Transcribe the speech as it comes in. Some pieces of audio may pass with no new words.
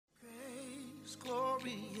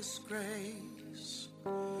Glorious grace,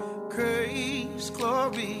 grace,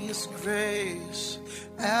 glorious grace.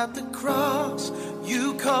 At the cross,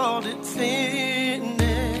 you called it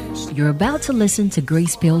finished. You're about to listen to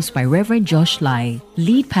Grace Pills by Reverend Josh Laryea,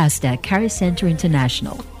 lead pastor at Charis Center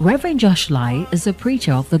International. Reverend Josh Laryea is a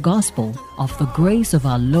preacher of the gospel of the grace of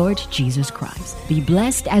our Lord Jesus Christ. Be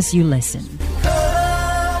blessed as you listen.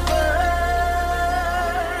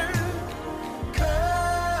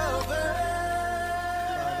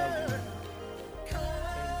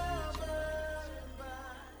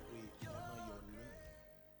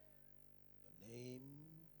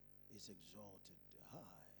 Exalted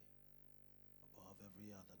high above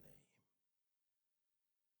every other name.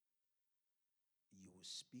 You will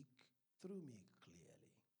speak through me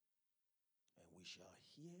clearly, and we shall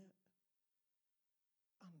hear,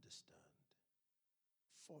 understand,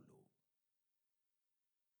 follow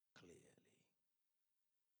clearly.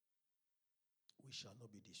 We shall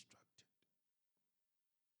not be distracted.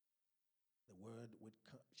 The word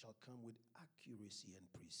shall come with accuracy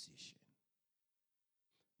and precision.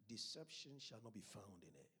 Deception shall not be found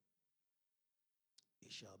in it.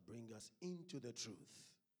 It shall bring us into the truth,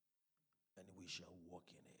 and we shall walk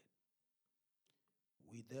in it.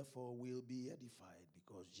 We therefore will be edified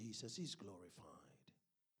because Jesus is glorified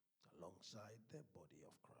alongside the body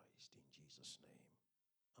of Christ. In Jesus' name,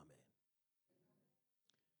 amen.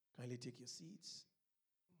 Kindly take your seats.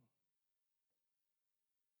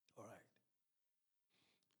 All right.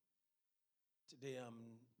 Today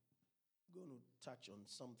I'm going to touch on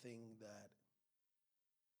something that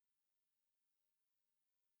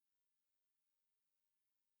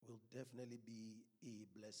will definitely be a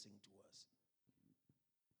blessing to us.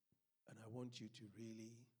 And I want you to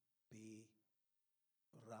really pay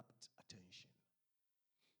rapt attention.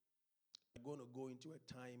 We're going to go into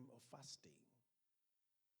a time of fasting.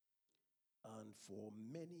 And for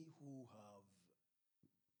many who have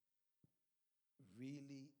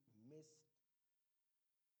really missed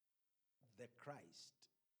the Christ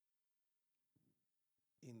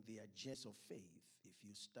in their journey of faith, if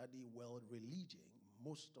you study world religion,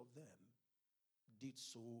 most of them did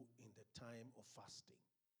so in the time of fasting.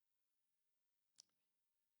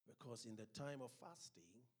 Because in the time of fasting,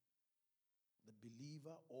 the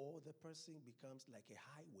believer or the person becomes like a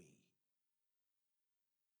highway.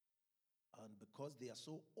 And because they are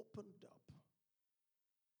so opened up,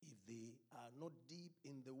 if they are not deep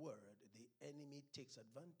in the word, the enemy takes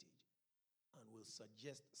advantage and will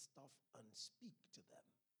suggest stuff and speak to them.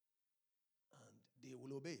 And they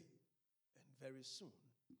will obey. And very soon,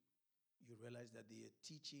 you realize that they are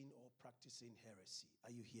teaching or practicing heresy.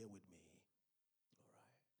 Are you here with me? All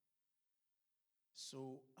right.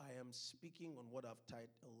 So I am speaking on what I've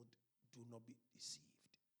titled, Do Not Be Deceived.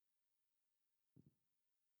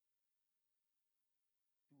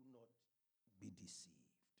 Do not be deceived.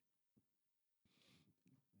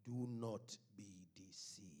 Do not be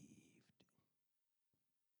deceived.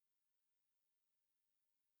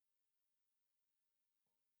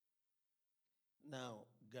 Now,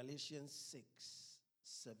 Galatians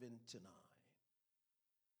 6:7-9.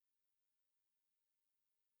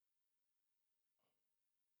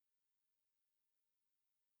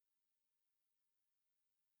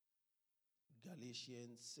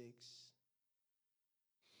 Galatians 6,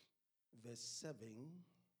 verse 7-9.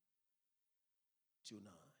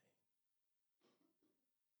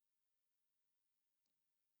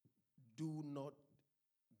 Do not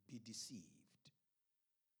be deceived.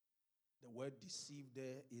 The word deceived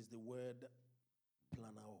there is the word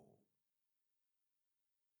planao.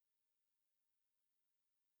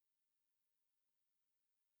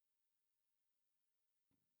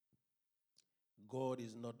 God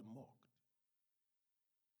is not mocked.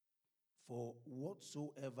 For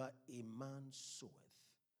whatsoever a man soweth,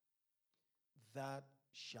 that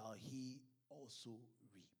shall he also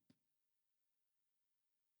reap.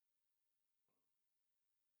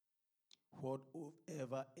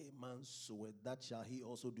 Whatever a man soweth, that shall he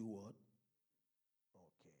also do what?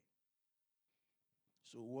 Okay.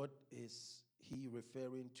 So what is he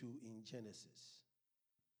referring to in Genesis?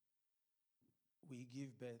 We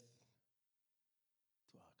give birth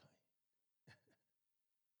to our kind.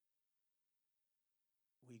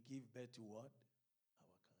 We give birth to what? Our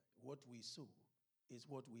kind. What we sow is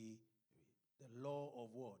what we reap. The law of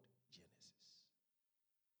what? Genesis.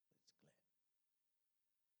 It's clear.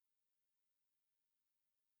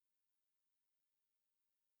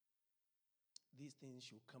 These things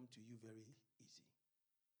should come to you very easy.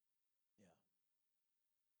 Yeah.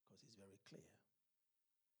 Because it's very clear.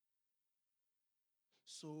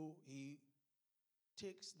 So he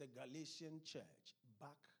takes the Galatian church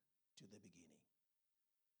back to the beginning.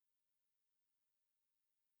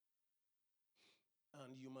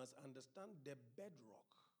 And you must understand the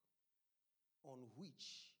bedrock on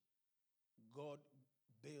which God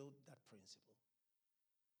built that principle.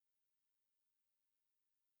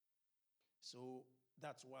 So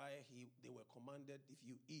that's why they were commanded, if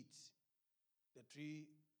you eat the tree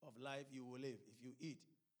of life, you will live. If you eat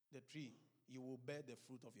the tree, you will bear the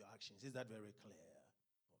fruit of your actions. Is that very clear?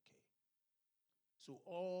 Okay. So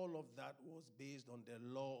all of that was based on the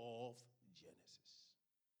law of Genesis.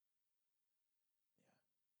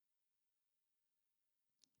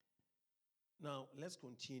 Yeah. Now, let's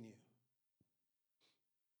continue.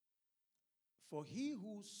 For he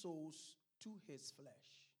who sows to his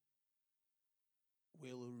flesh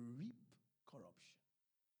will reap corruption,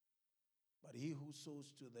 but he who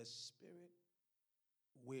sows to the Spirit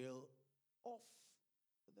will of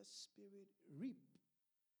the Spirit reap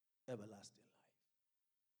everlasting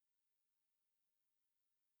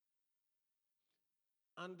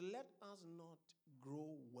life. And let us not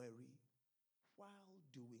grow weary while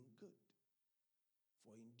doing good,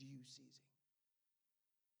 for in due season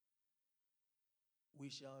we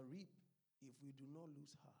shall reap if we do not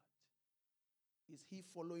lose heart. Is he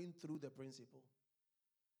following through the principle?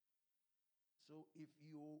 So if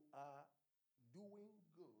you are doing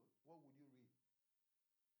good, what would you reap?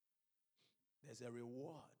 There's a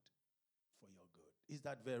reward for your good. Is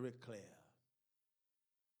that very clear?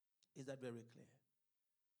 Is that very clear?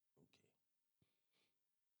 Okay.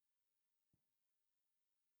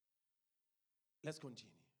 Let's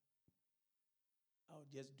continue. I'll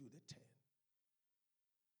just do the 10.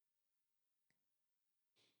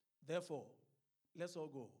 Therefore, let's all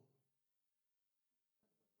go.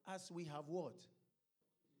 As we have what?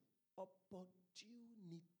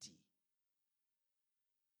 Opportunity.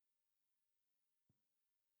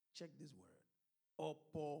 Check this word.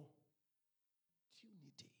 Opportunity.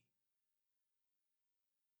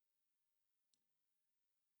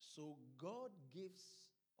 So God gives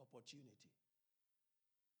opportunity.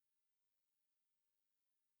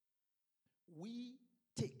 We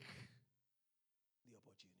take the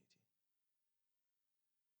opportunity.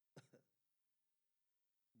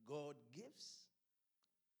 God gives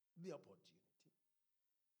the opportunity.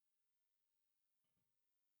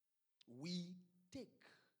 We take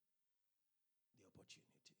the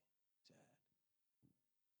opportunity.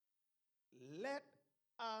 Let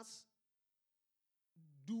us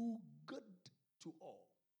do good to all,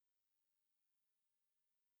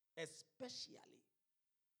 especially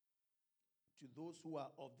to those who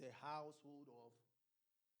are of the household of faith.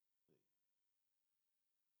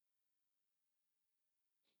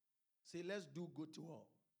 Say, let's do good to all.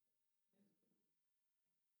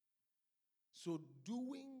 So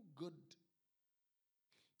doing good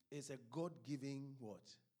is a God-given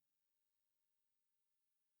what?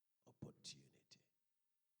 Opportunity.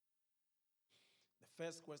 The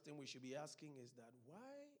first question we should be asking is that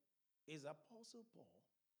why is Apostle Paul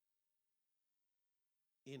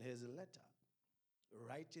in his letter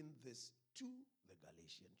writing this to the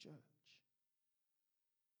Galatian church?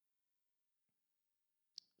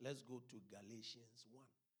 Let's go to Galatians 1.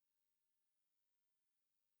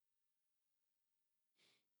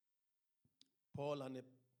 Paul, an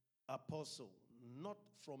apostle, not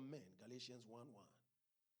from men, Galatians 1:1.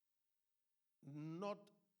 Not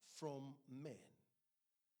from men,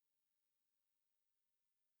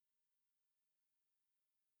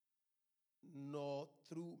 nor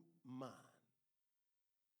through man,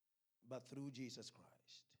 but through Jesus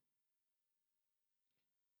Christ,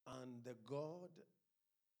 and the God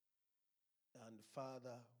and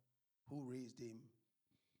Father who raised him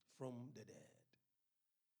from the dead,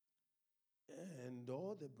 and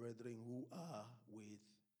all the brethren who are with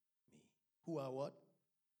me. Who are what?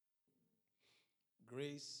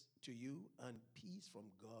 Grace to you and peace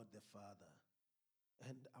from God the Father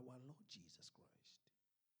and our Lord Jesus Christ,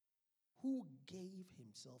 who gave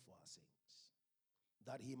himself for our sins,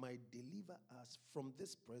 that he might deliver us from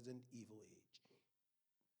this present evil age,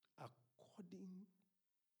 according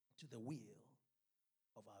to the will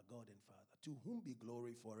of our God and Father, to whom be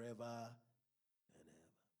glory forever and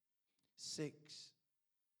ever. 6,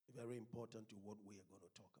 very important to what we are going to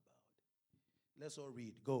talk about. Let's all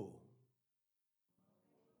read. Go.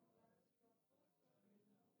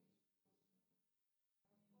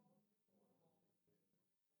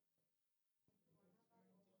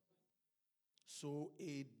 So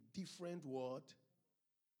a different word.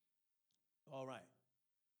 All right.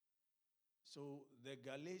 So the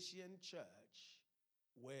Galatian church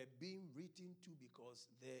were being written to because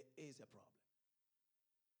there is a problem.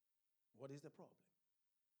 What is the problem?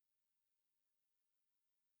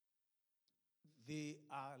 They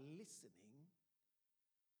are listening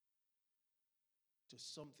to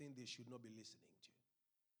something they should not be listening to.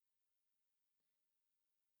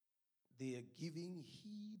 They are giving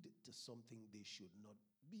heed to something they should not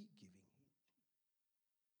be giving heed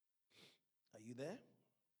to. Are you there?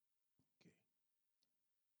 Okay.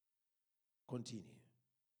 Continue.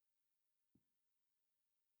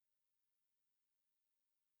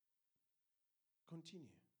 Continue.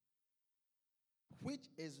 Which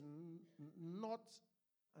is not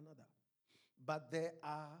another. But there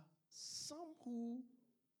are some who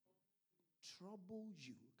trouble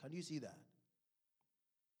you. Can you see that?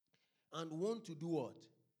 And want to do what?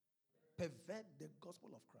 Pervert the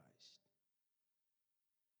gospel of Christ.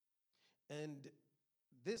 And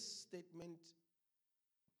this statement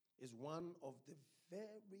is one of the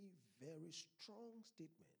very, very strong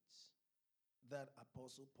statements that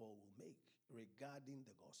Apostle Paul will make regarding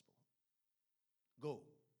the gospel. Go.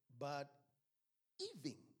 But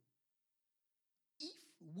even if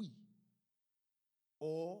we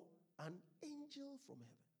or an angel from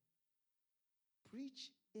heaven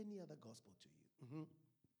preach any other gospel to you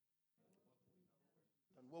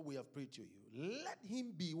than what we have preached to you, let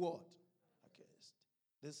him be what? Accursed.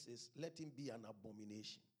 This is, let him be an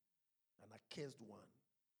abomination, an accursed one.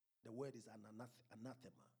 The word is an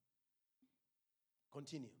anathema.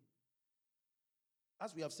 Continue.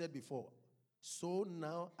 As we have said before, so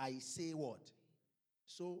now I say what?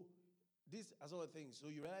 So these are sort of things. So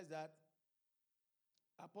you realize that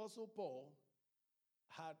Apostle Paul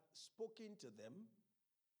had spoken to them,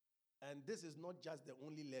 and this is not just the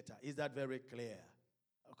only letter. Is that very clear?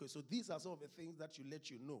 Okay, so these are some of the things that should let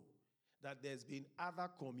you know that there's been other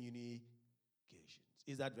communications.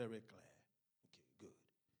 Is that very clear? Okay, good.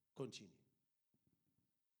 Continue.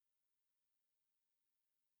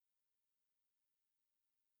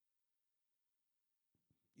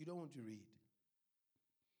 You don't want to read.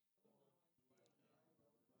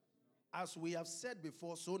 As we have said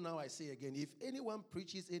before, so now I say again, if anyone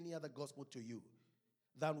preaches any other gospel to you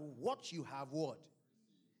than what you have what?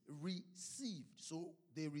 Received. So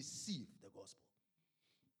they receive the gospel.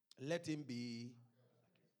 Let him be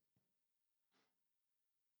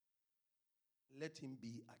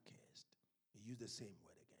accursed. You use the same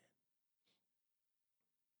word again.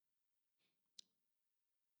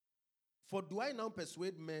 For do I now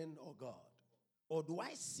persuade men or God? Or do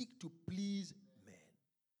I seek to please men?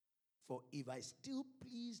 For if I still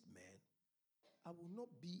pleased men, I will not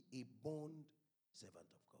be a bond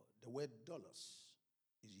servant of God. The word doulos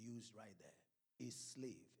is used right there. A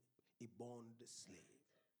slave, a bond slave.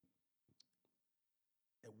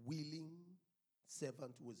 A willing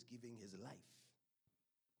servant who was giving his life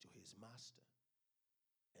to his master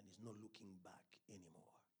and is not looking back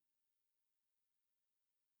anymore.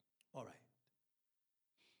 All right.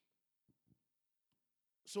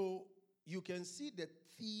 So you can see the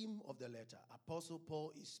theme of the letter. Apostle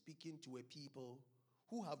Paul is speaking to a people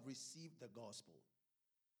who have received the gospel.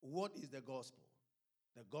 What is the gospel?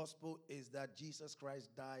 The gospel is that Jesus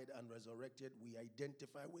Christ died and resurrected. We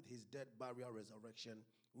identify with his death, burial, resurrection.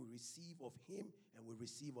 We receive of him and we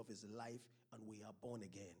receive of his life, and we are born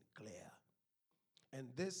again. Clear. And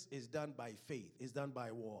this is done by faith. It's done by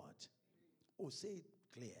what? Oh, say it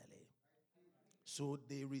clearly. So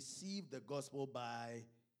they receive the gospel by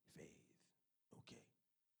faith. Okay.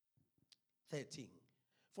 13.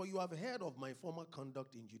 For you have heard of my former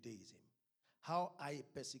conduct in Judaism, how I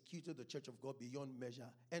persecuted the church of God beyond measure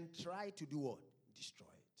and tried to do what? Destroy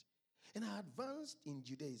it. And I advanced in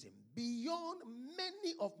Judaism beyond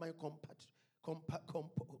many of my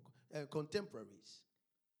contemporaries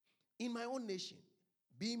in my own nation,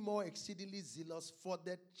 being more exceedingly zealous for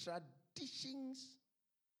the traditions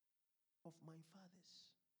of my fathers.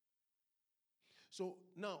 So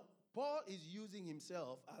now, Paul is using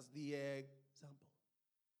himself as the example.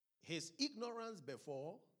 His ignorance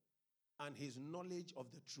before and his knowledge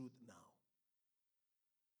of the truth now.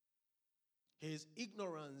 His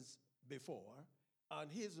ignorance before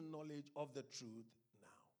and his knowledge of the truth now.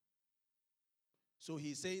 So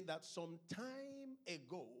he's saying that some time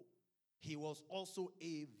ago, he was also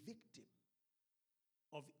a victim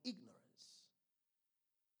of ignorance.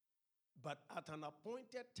 But at an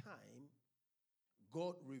appointed time,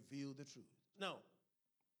 God revealed the truth. Now,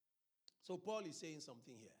 so Paul is saying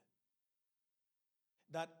something here.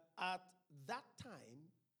 That at that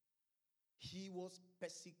time, he was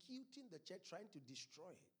persecuting the church, trying to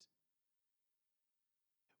destroy it.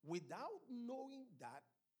 Without knowing that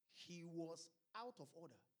he was out of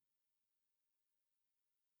order.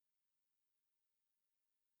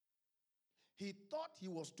 He thought he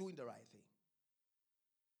was doing the right thing.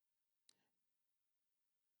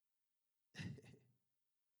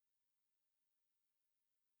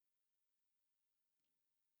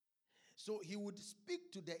 So he would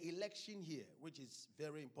speak to the election here, which is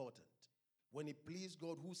very important. When it pleased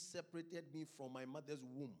God who separated me from my mother's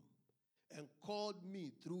womb and called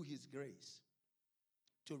me through his grace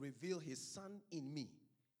to reveal his son in me,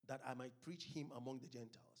 that I might preach him among the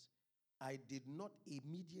Gentiles. I did not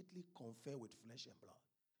immediately confer with flesh and blood,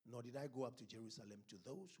 nor did I go up to Jerusalem to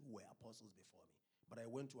those who were apostles before me, but I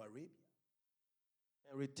went to Arabia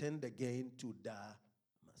and returned again to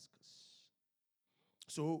Damascus.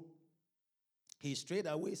 So he straight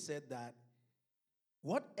away said that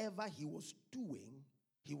whatever he was doing,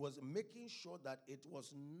 he was making sure that it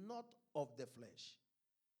was not of the flesh.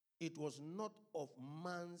 It was not of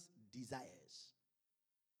man's desires.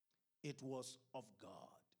 It was of God.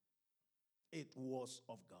 It was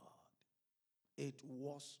of God. It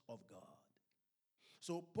was of God.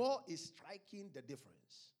 So Paul is striking the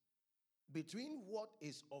difference between what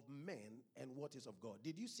is of men and what is of God.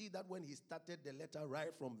 Did you see that when he started the letter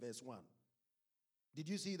right from verse 1? Did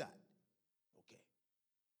you see that? Okay.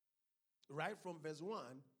 Right from verse 1,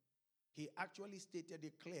 he actually stated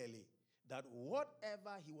it clearly that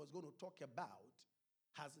whatever he was going to talk about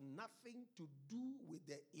has nothing to do with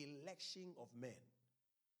the election of men.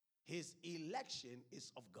 His election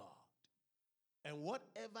is of God. And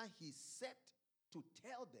whatever he set to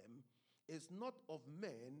tell them is not of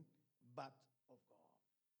men, but of God.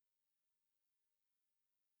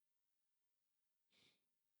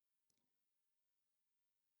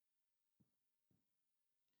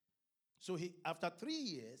 So after 3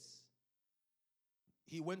 years,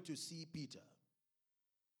 he went to see Peter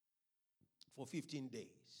for 15 days.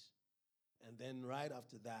 And then right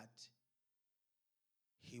after that,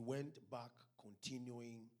 he went back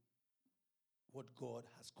continuing what God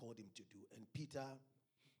has called him to do. And Peter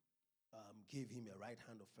gave him a right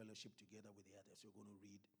hand of fellowship together with the others. We're going to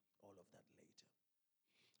read all of that later.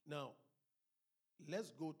 Now,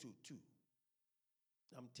 let's go to 2.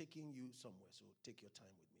 I'm taking you somewhere, so take your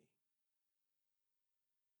time with me.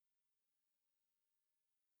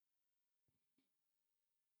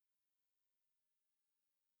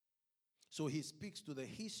 So he speaks to the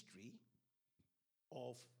history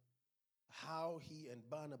of how he and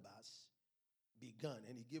Barnabas began,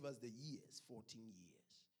 and he gave us the years, 14 years.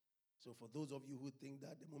 So for those of you who think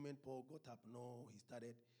that the moment Paul got up, no, he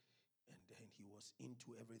started and then he was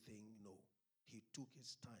into everything, no, he took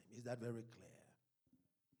his time. Is that very clear?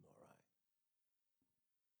 All right.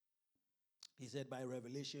 He said, by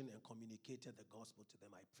revelation and communicated the gospel to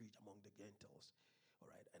them, I preached among the Gentiles. All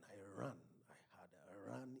right, and I had a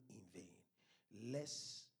run in vain,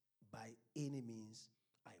 lest by any means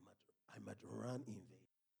I might run in vain.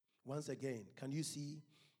 Once again, can you see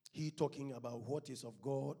he talking about what is of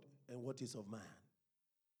God and what is of man?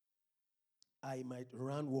 I might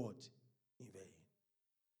run what? In vain.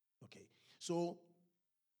 Okay, so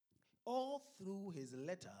all through his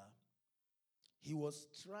letter, he was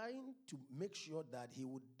trying to make sure that he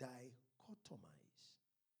would dichotomize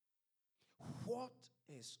what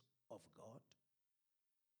is of God,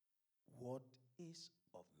 what is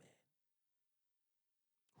of man.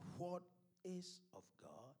 What is of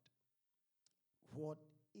God, what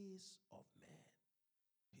is of man.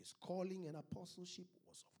 His calling and apostleship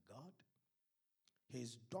was of God.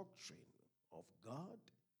 His doctrine of God.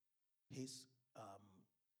 His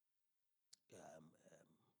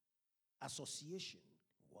association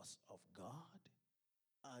was of God.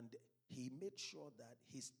 And he made sure that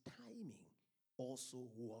his timing also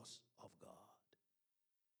was of God.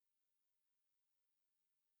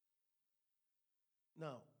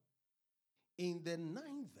 Now, in the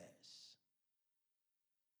 9th verse,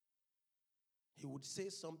 he would say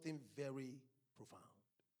something very profound.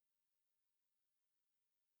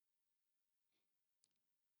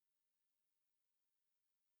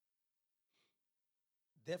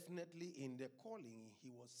 Definitely in the calling, he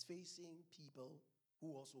was facing people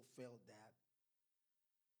who also felt that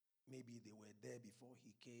maybe they were there before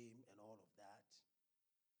he came and all of that.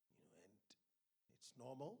 And it's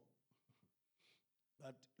normal.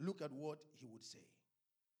 But look at what he would say.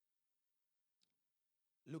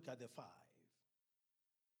 Look at the 5.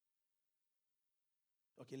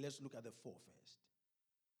 Okay, let's look at the 4 first.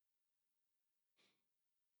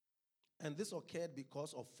 And this occurred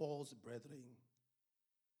because of false brethren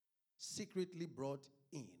secretly brought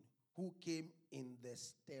in, who came in the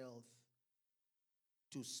stealth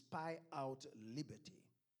to spy out liberty,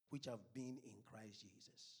 which have been in Christ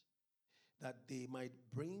Jesus, that they might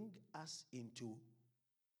bring us into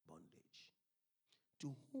bondage,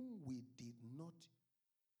 to whom we did not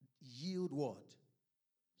yield what?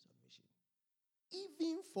 Submission.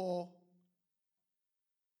 Even for...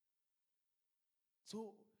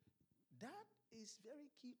 So that is very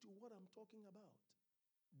key to what I'm talking about.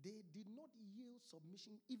 They did not yield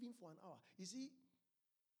submission even for an hour. You see,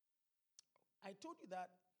 I told you that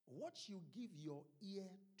what you give your ear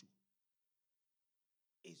to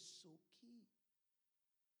is so key.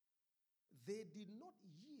 They did not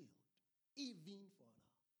yield even for an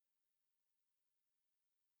hour.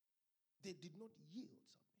 They did not yield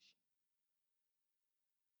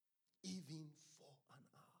submission even for an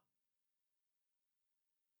hour.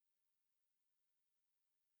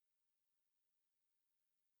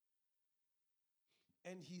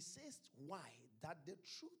 And he says why? That the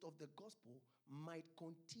truth of the gospel might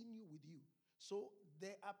continue with you. So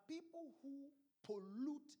there are people who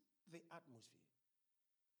pollute the atmosphere.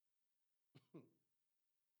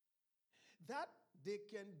 That they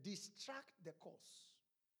can distract the cause.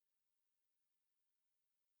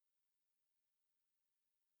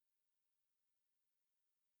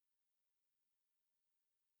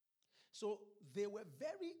 So they were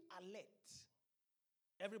very alert.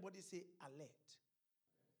 Everybody say alert.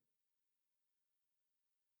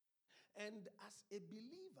 And as a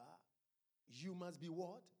believer, you must be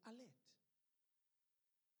what? Alert.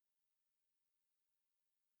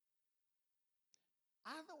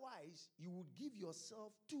 Otherwise, you would give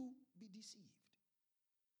yourself to be deceived.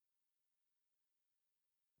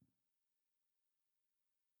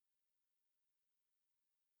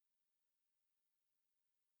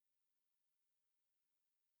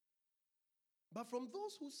 But from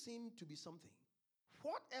those who seem to be something,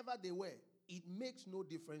 whatever they were, it makes no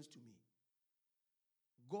difference to me.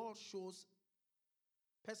 God shows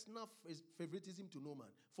personal favoritism to no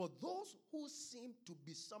man. For those who seem to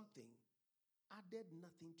be something added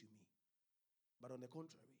nothing to me. But on the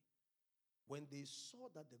contrary, when they saw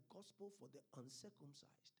that the gospel for the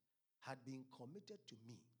uncircumcised had been committed to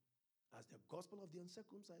me, as the gospel of the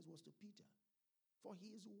uncircumcised was to Peter, for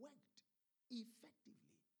he is worked effectively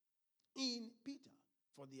in Peter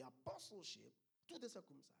for the apostleship to the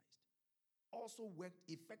circumcised, also worked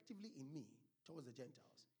effectively in me towards the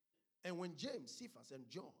Gentiles. And when James, Cephas, and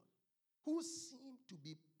John, who seemed to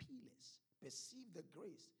be peerless, perceived the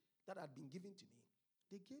grace that had been given to me,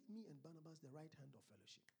 they gave me and Barnabas the right hand of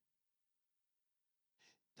fellowship,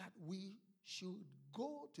 that we should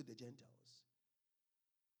go to the Gentiles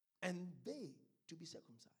and they to be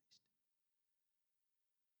circumcised.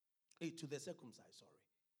 To the circumcised, sorry.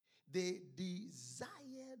 They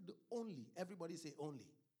desired only, everybody say only,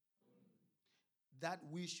 that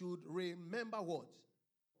we should remember what?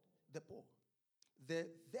 The poor. The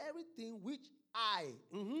very thing which I,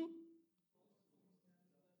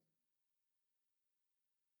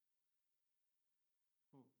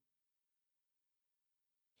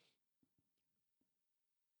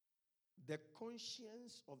 the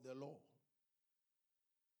conscience of the law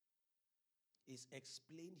is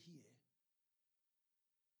explained here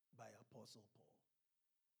by Apostle Paul,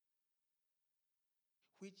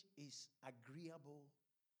 which is agreeable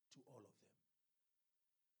to all of them.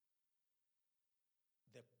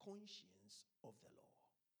 The conscience of the law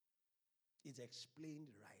is explained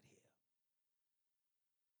right here.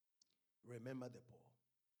 Remember the poor.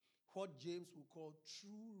 What James will call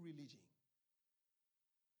true religion.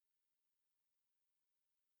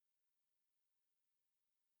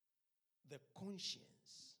 The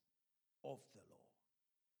conscience of the law.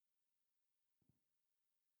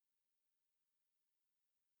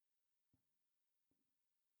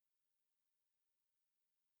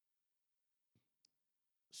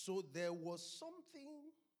 So there was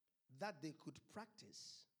something that they could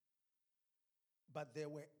practice, but there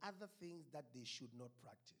were other things that they should not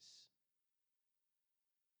practice.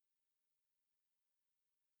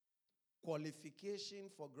 Qualification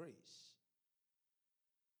for grace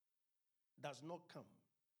does not come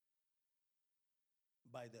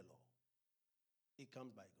by the law. It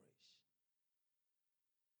comes by grace.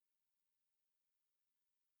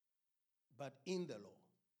 But in the law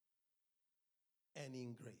and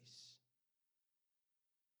in grace,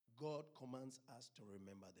 God commands us to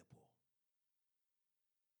remember the poor.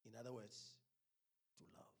 In other words, to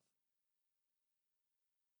love.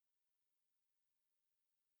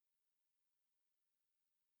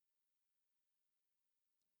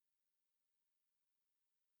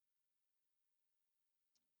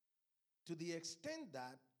 To the extent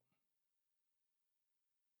that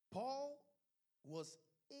Paul was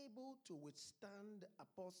able to withstand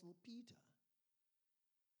Apostle Peter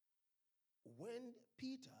when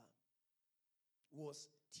Peter was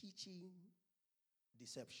teaching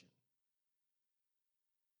deception.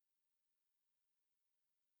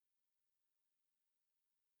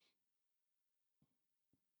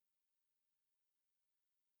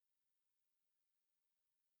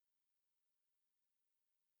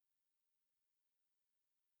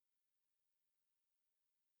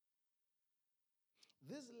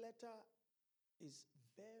 this letter is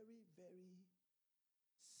very, very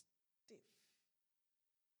stiff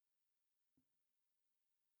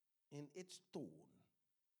in its tone,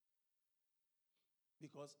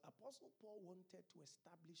 because Apostle Paul wanted to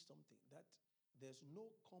establish something, that there's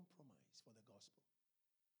no compromise for the gospel.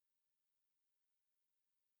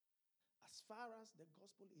 As far as the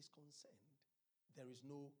gospel is concerned, there is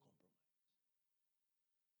no compromise.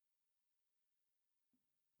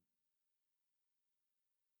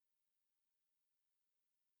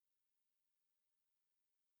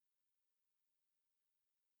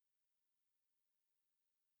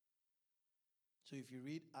 So if you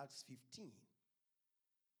read Acts 15,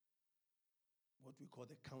 what we call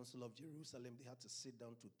the Council of Jerusalem, they had to sit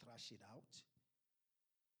down to thrash it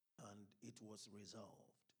out, and it was resolved.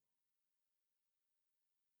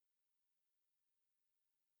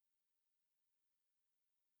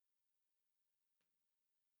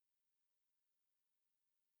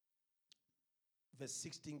 Verse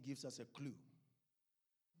 16 gives us a clue.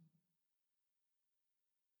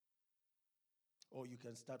 Or you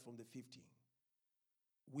can start from the 15.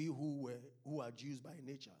 We who are Jews by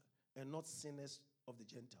nature and not sinners of the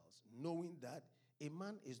Gentiles, knowing that a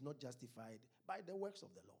man is not justified by the works of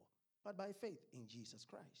the law, but by faith in Jesus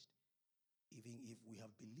Christ. Even if we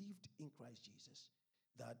have believed in Christ Jesus,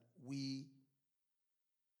 that we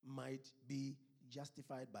might be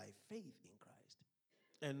justified by faith in Christ,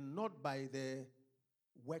 and not by the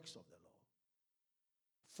works of the law.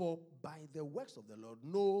 For by the works of the law,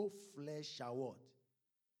 no flesh shall what?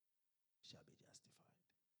 Shall be justified.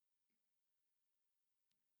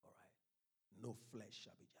 All right. No flesh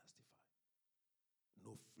shall be justified.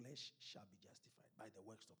 No flesh shall be justified by the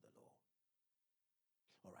works of the law.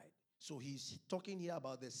 All right. So he's talking here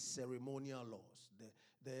about the ceremonial laws,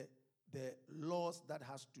 the laws that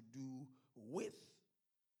has to do with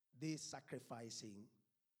the sacrificing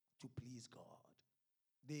to please God.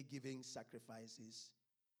 They giving sacrifices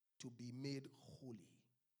to be made holy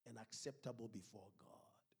and acceptable before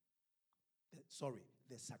God.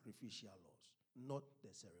 The sacrificial laws, not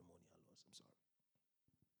the ceremonial laws. I'm sorry.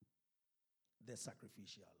 The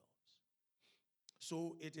sacrificial laws.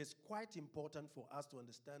 So it is quite important for us to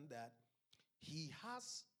understand that he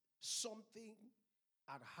has something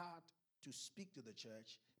at heart to speak to the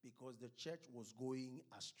church, because the church was going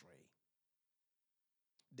astray.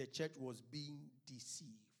 The church was being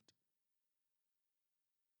deceived.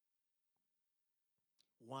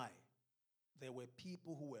 Why? There were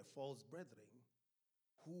people who were false brethren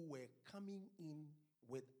who were coming in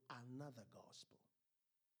with another gospel.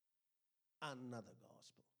 Another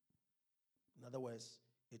gospel. In other words,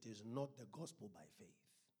 it is not the gospel by faith.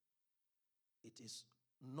 It is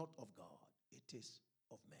not of God. It is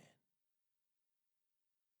of man.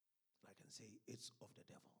 I can say it's of the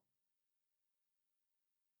devil.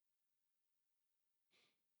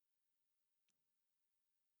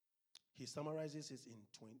 He summarizes it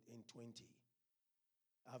in 20.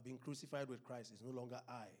 I've been crucified with Christ. It's no longer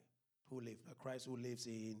I who live, but Christ who lives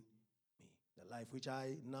in me. The life which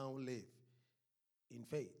I now live in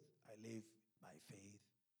faith, I live by faith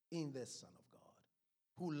in the Son of God,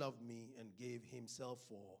 who loved me and gave himself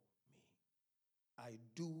for me. I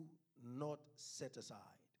do not set aside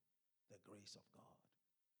the grace of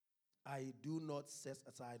God. I do not set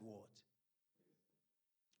aside what?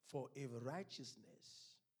 For if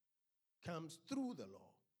righteousness comes through the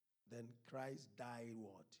law, then Christ died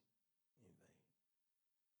what? In vain.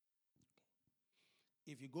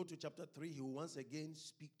 Okay. If you go to chapter 3, he will once again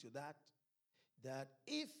speak to that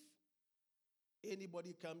if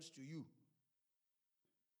anybody comes to you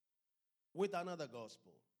with another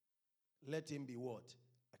gospel, let him be what?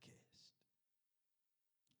 Accursed.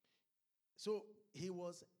 So he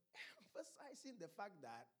was emphasizing the fact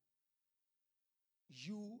that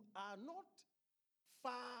you are not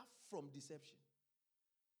far from deception.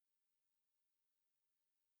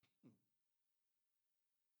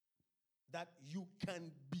 That you can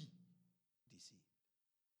be deceived.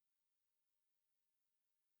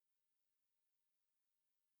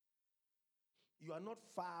 You are not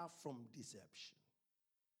far from deception.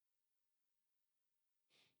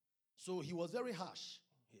 So he was very harsh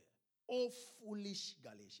here. Oh, foolish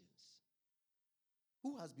Galatians,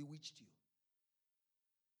 who has bewitched you?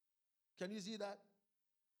 Can you see that?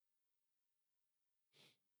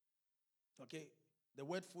 Okay, the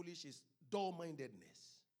word foolish is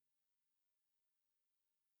dull-mindedness.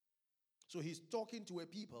 So he's talking to a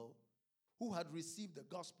people who had received the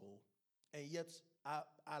gospel and yet are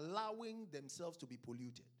allowing themselves to be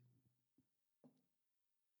polluted.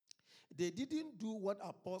 They didn't do what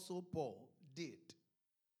Apostle Paul did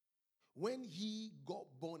when he got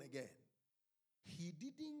born again. he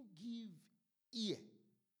didn't give ear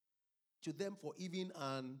to them for even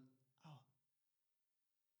an hour.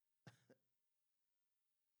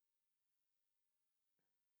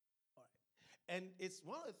 All right. And it's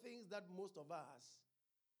one of the things that most of us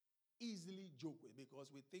easily joke with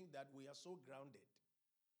because we think that we are so grounded.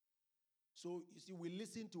 So, you see, we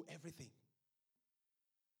listen to everything.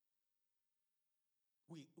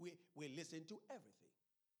 We listen to everything.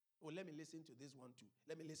 Oh, let me listen to this one too.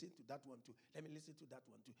 Let me listen to that one too. Let me listen to that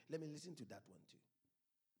one too. Let me listen to that one too.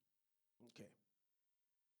 Okay.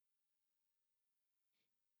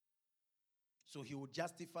 So he would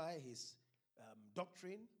justify his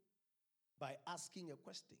doctrine by asking a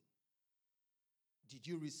question. Did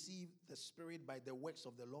you receive the Spirit by the works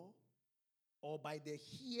of the law or by the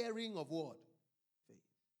hearing of what? Faith.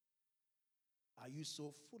 Are you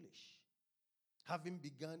so foolish? Having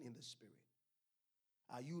begun in the Spirit,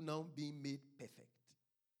 are you now being made perfect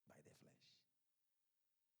by the flesh?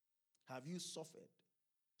 Have you suffered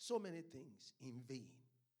so many things in vain?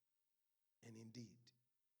 And indeed,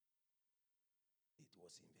 it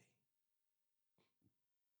was in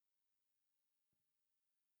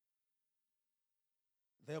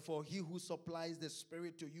vain. Therefore, he who supplies the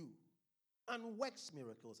Spirit to you and works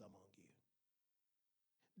miracles among you,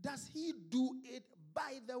 does he do it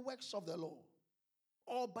by the works of the law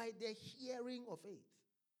or by the hearing of faith?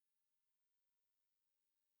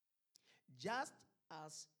 Just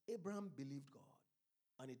as Abraham believed God,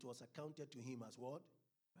 and it was accounted to him as what?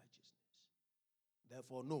 Righteousness.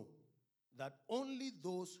 Therefore, know that only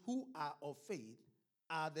those who are of faith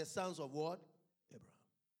are the sons of what? Abraham.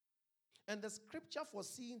 And the scripture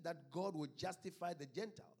foreseeing that God would justify the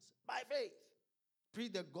Gentiles by faith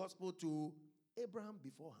preached the gospel to Abraham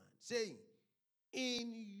beforehand, saying,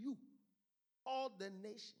 in you all the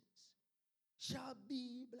nations shall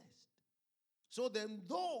be blessed. So then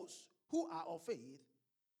those who are of faith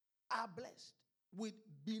are blessed with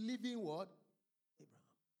believing what? Abraham.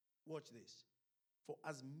 Watch this. For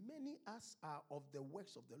as many as are of the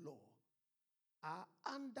works of the law are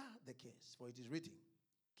under the curse. For it is written,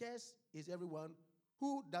 curse is everyone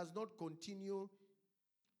who does not continue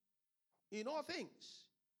in all things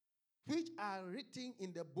which are written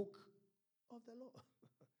in the book of the law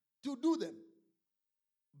to do them.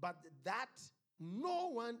 But that no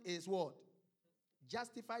one is what?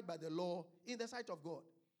 Justified by the law in the sight of God.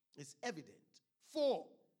 It's evident. For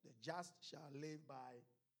the just shall live by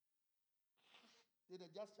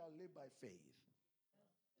faith.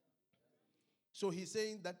 So he's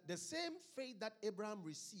saying that the same faith that Abraham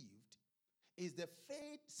received is the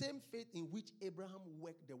same faith in which Abraham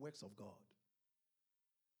worked the works of God.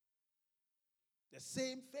 The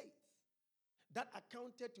same faith that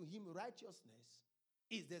accounted to him righteousness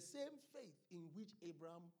is the same faith in which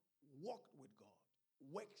Abraham walked with God,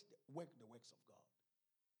 worked the works of God.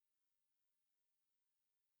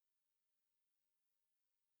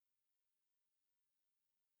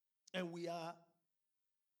 And we are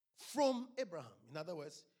from Abraham. In other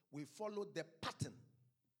words, we follow the pattern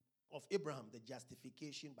of Abraham, the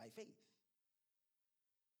justification by faith.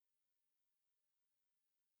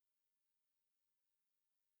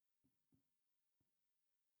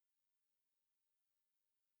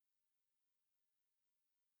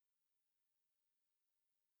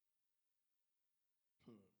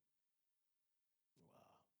 Wow.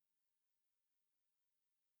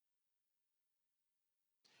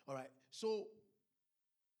 All right. So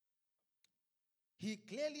he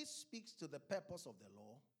clearly speaks to the purpose of the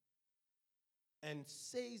law and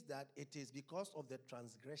says that it is because of the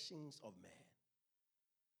transgressions of man.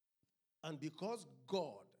 And because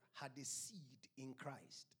God had a seed in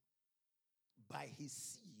Christ, by his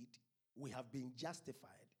seed we have been justified,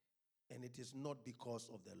 and it is not because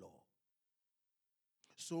of the law.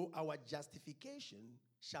 So our justification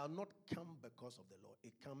shall not come because of the law.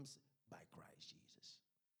 It comes by Christ Jesus.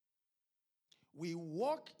 We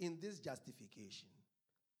walk in this justification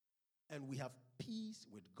and we have peace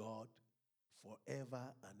with God forever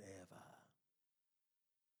and ever.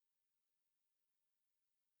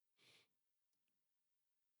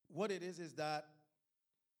 What it is that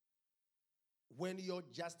when your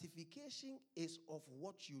justification is of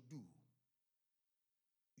what you do,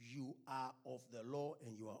 you are of the law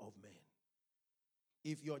and you are of men.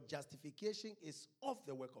 If your justification is of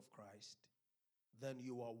the work of Christ, then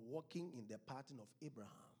you are walking in the pattern of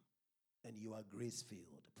Abraham and you are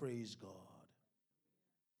grace-filled. Praise God.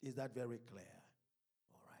 Is that very clear?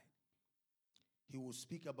 All right. He will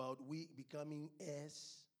speak about we becoming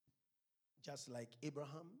heirs just like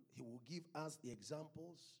Abraham. He will give us the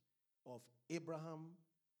examples of Abraham,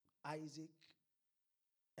 Isaac,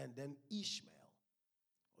 and then Ishmael.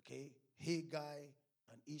 Okay? Haggai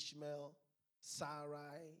and Ishmael,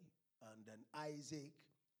 Sarai and then Isaac.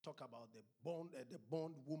 Talk about the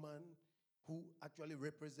bondwoman who actually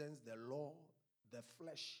represents the law, the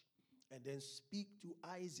flesh, and then speak to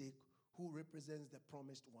Isaac, who represents the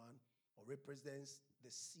promised one or represents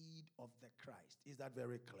the seed of the Christ. Is that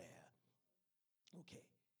very clear? Okay.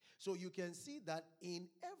 So you can see that in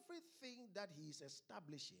everything that he is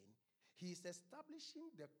establishing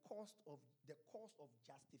the cost of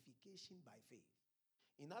justification by faith.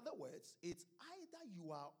 In other words, it's either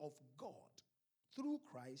you are of God through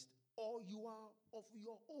Christ or you are of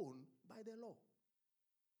your own by the law.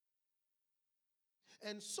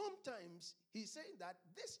 And sometimes he's saying that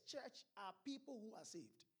this church are people who are saved,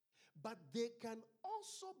 but they can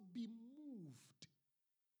also be moved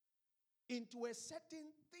into a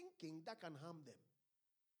certain thinking that can harm them.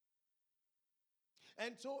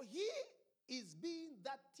 And so he is being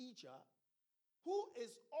that teacher who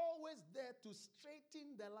is always there to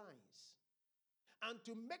straighten the lines and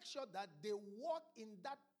to make sure that they walk in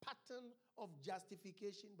that pattern of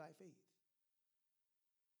justification by faith.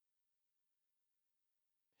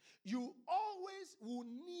 You always will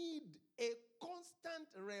need a constant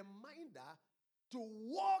reminder to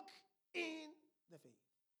walk in the faith.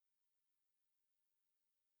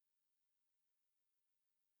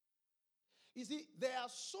 You see, there are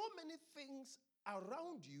so many things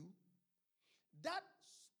around you that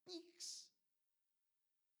speaks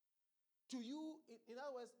to you. In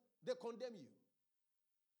other words, they condemn you.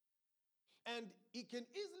 And it can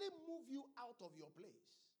easily move you out of your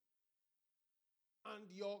place. And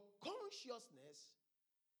your consciousness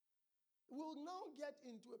will now get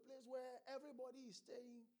into a place where everybody is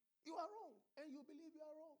saying, you are wrong, and you believe you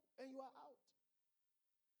are wrong, and you are out.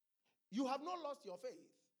 You have not lost your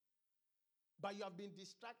faith, but you have been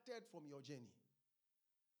distracted from your journey.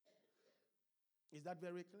 Is that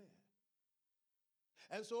very clear?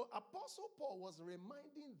 And so Apostle Paul was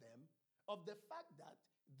reminding them of the fact that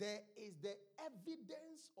there is the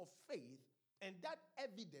evidence of faith, and that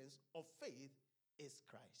evidence of faith is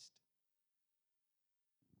Christ.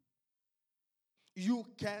 You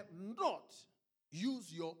cannot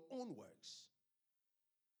use your own works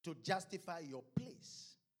to justify your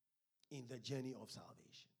place in the journey of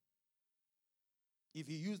salvation. If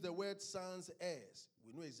you use the word sons, heirs,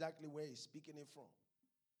 we know exactly where he's speaking it from.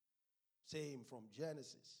 Same from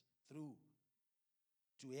Genesis through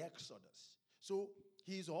to Exodus. So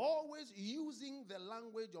he's always using the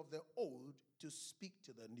language of the old to speak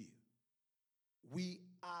to the new. We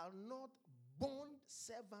are not bond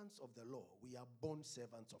servants of the law. We are bond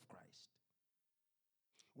servants of Christ.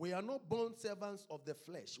 We are not bond servants of the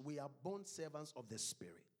flesh. We are bond servants of the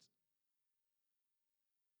Spirit.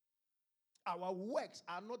 Our works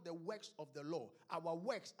are not the works of the law. Our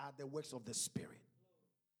works are the works of the Spirit.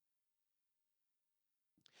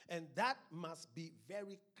 And that must be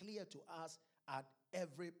very clear to us at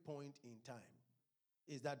every point in time.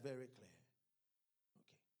 Is that very clear?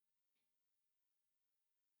 Okay.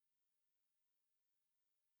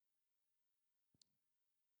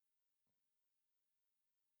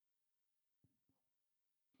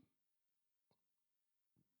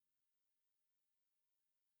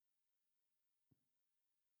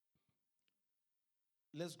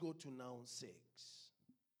 Let's go to now 6.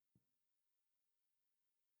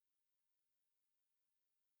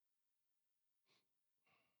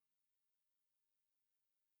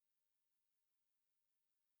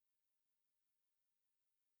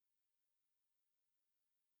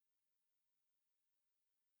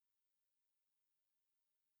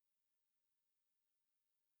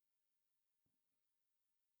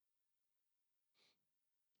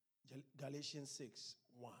 Galatians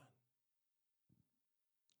 6:1.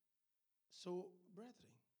 So,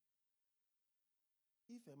 brethren,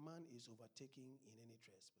 if a man is overtaken in any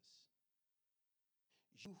trespass,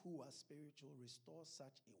 you who are spiritual, restore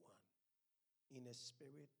such a one in a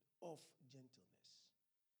spirit of gentleness,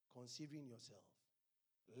 considering yourself,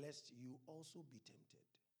 lest you also be tempted.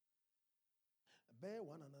 Bear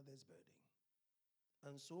one another's burden,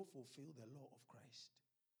 and so fulfill the law of Christ.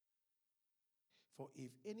 For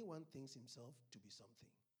if anyone thinks himself to be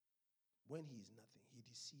something, when he is nothing, he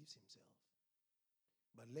deceives himself.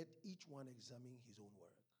 But let each one examine his own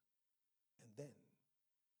work, and then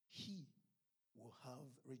he will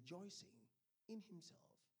have rejoicing in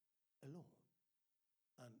himself alone,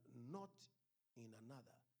 and not in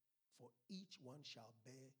another, for each one shall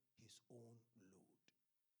bear his own load.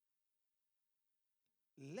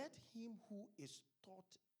 Let him who is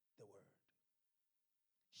taught the word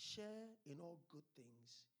share in all good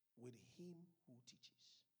things with him who teaches.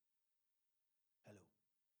 Hello.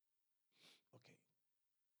 Okay.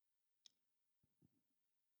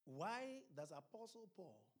 Why does Apostle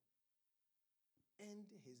Paul end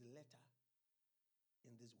his letter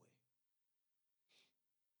in this way?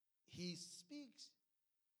 He speaks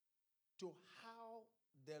to how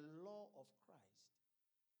the law of Christ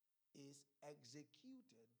is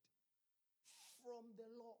executed from the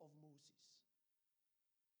law of Moses.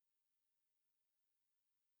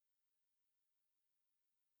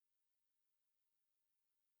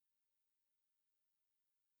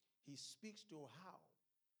 He speaks to how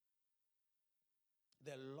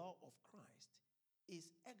the law of Christ is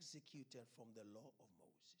executed from the law of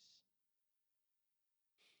Moses.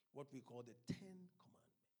 What we call the 10 Commandments.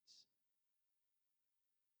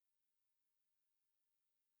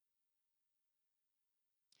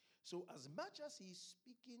 So as much as he's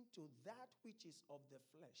speaking to that which is of the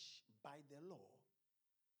flesh by the law,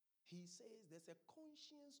 he says there's a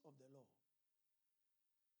conscience of the law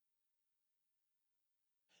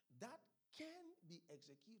that can be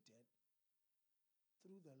executed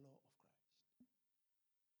through the law of Christ.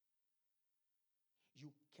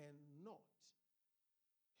 You cannot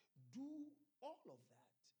do all of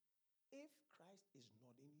that if Christ is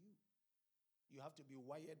not in you. You have to be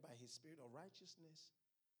wired by his spirit of righteousness,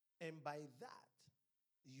 and by that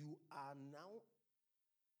you are now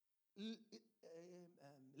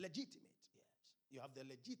legitimate. Yes, you have the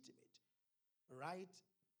legitimate right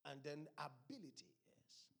and then ability,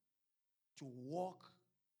 yes, to walk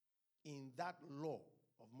in that law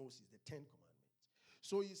of Moses, the 10 Commandments.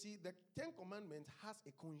 So you see, the 10 Commandments has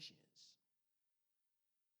a conscience.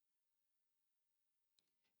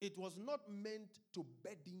 It was not meant to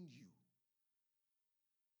burden you.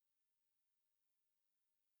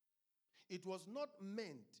 It was not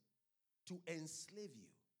meant to enslave you.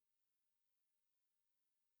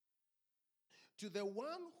 To the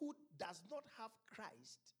one who does not have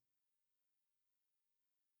Christ,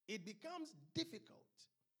 it becomes difficult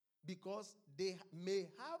because they may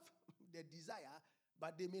have the desire,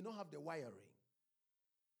 but they may not have the wiring.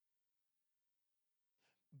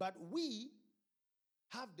 But we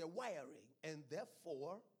have the wiring, and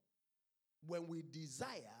therefore, when we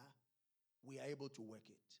desire, we are able to work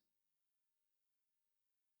it.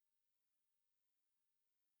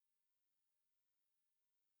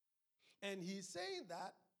 And he's saying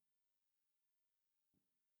that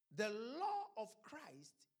the law of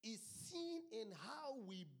Christ is seen in how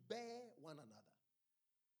we bear one another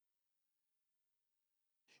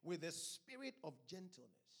with a spirit of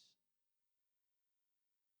gentleness.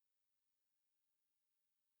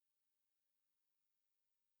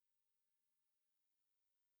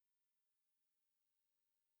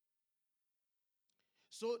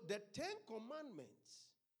 So the 10 Commandments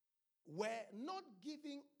were not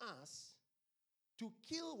giving us to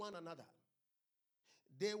kill one another.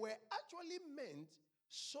 They were actually meant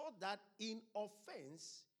so that in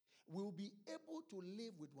offense we'll be able to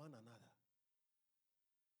live with one another.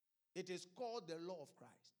 It is called the law of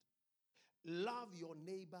Christ. Love your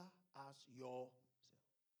neighbor as yourself.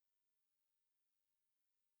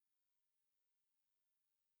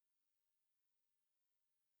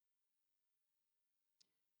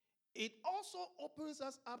 It also opens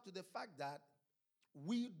us up to the fact that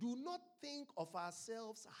we do not think of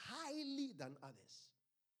ourselves highly than others.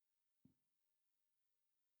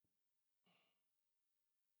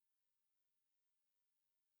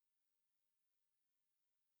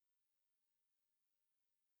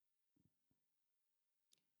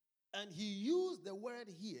 And he used the word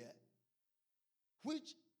here,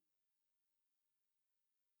 which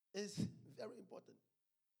is very important.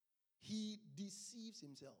 He deceives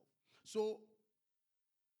himself. So,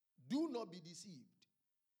 do not be deceived.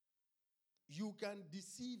 You can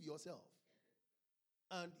deceive yourself,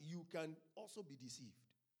 and you can also be deceived.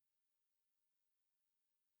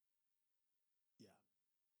 Yeah.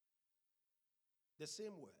 The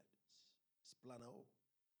same word, splanao.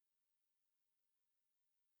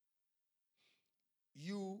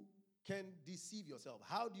 You can deceive yourself.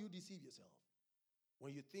 How do you deceive yourself?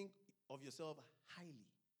 When you think of yourself highly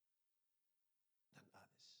than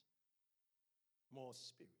others, more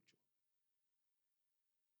spiritual.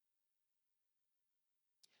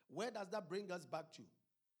 Where does that bring us back to?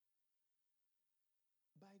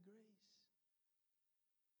 By grace.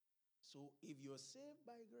 So if you're saved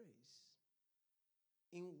by grace,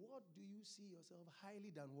 in what do you see yourself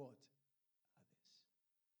highly than what? Others.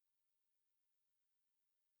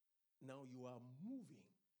 Now you are moving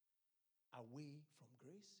away from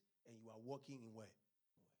grace and you are walking in where?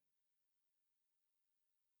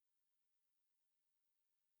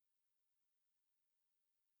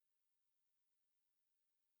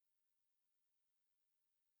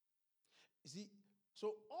 You see,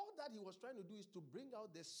 So all that he was trying to do is to bring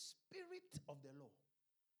out the spirit of the law.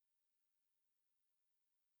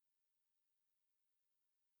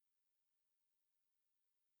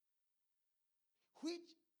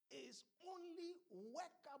 Which is only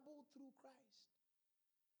workable through Christ.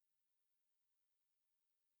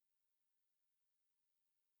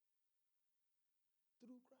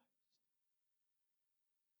 Through Christ.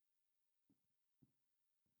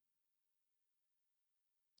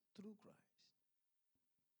 Through Christ.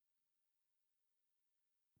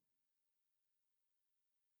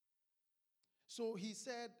 So he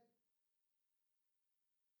said,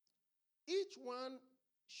 each one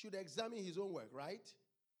should examine his own work, right?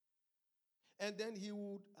 And then he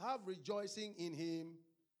would have rejoicing in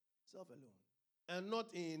himself alone. And not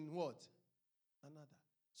in what? Another.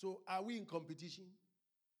 So are we in competition?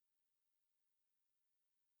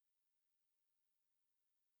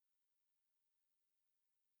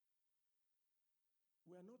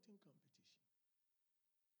 We are not in competition.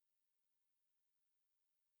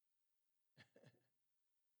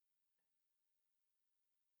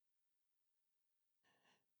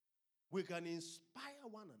 We can inspire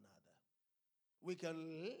one another. We can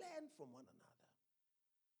learn from one another.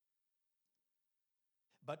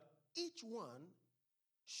 But each one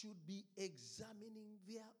should be examining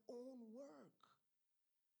their own work.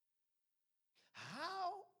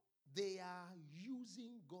 How they are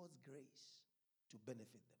using God's grace to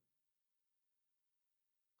benefit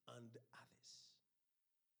them and others.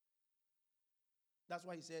 That's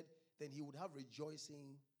why he said, then he would have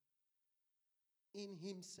rejoicing in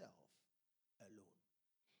himself alone.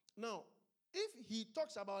 Now, if he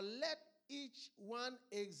talks about let each one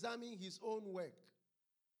examine his own work,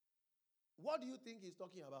 what do you think he's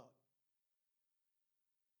talking about?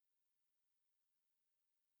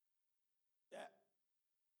 Yeah.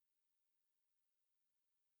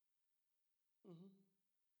 Mm-hmm.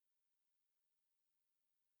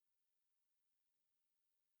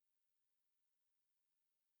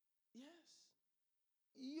 Yes.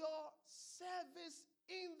 Your service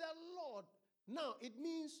in the Lord. Now, it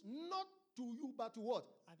means not to you, but to what?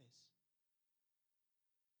 Others.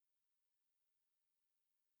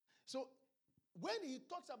 So, when he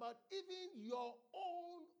talks about even your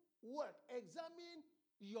own work, examine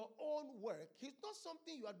your own work, it's not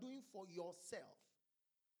something you are doing for yourself.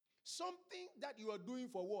 Something that you are doing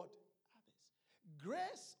for what? Others.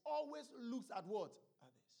 Grace always looks at what?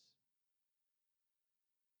 Others.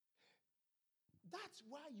 That's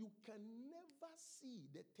why you can never see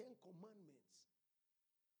the 10 Commandments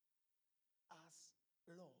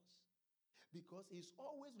as laws. Because he's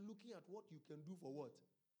always looking at what you can do for what? Others.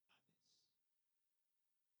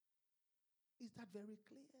 Is that very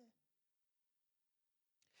clear?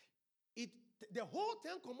 The whole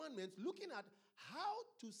 10 Commandments looking at how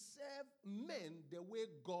to serve men the way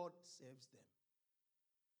God serves them.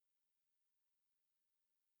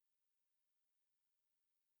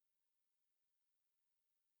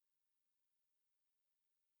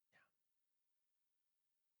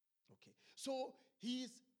 Okay, so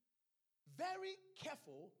he's very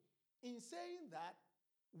careful in saying that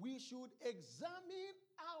we should examine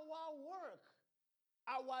our work,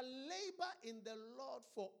 our labor in the Lord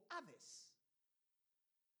for others,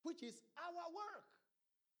 which is our work.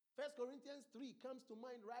 1 Corinthians 3 comes to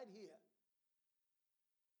mind right here.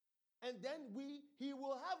 And then he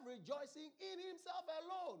will have rejoicing in himself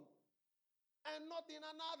alone and not in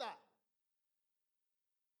another.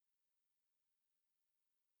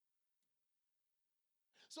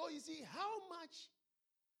 So you see, how much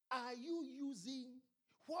are you using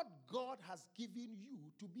what God has given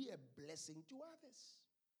you to be a blessing to others?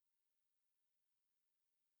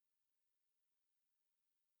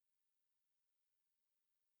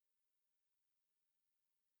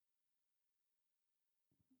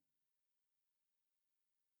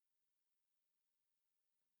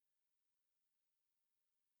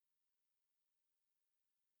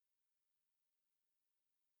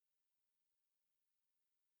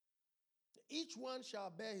 Each one shall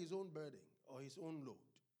bear his own burden or his own load.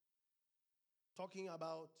 Talking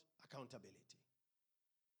about accountability.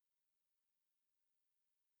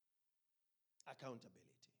 Accountability.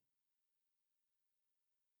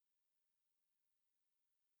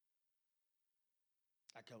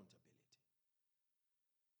 Accountability.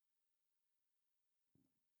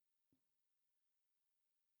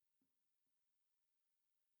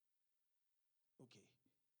 Okay.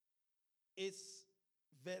 Is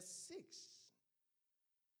verse 6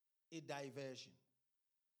 a diversion?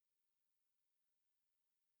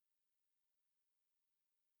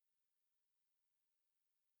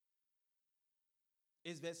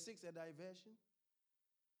 Is verse 6 a diversion?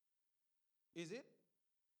 Is it?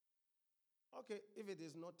 Okay, if it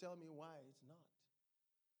is not, tell me why it's not.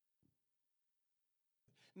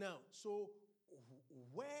 Now, so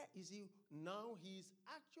where is he? Now he's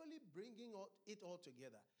actually bringing it all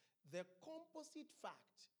together. The composite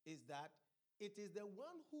fact is that it is the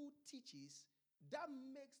one who teaches that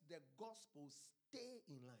makes the gospel stay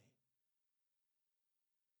in line.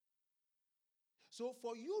 So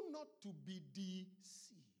for you not to be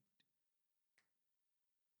deceived,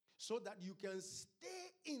 so that you can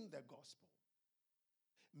stay in the gospel,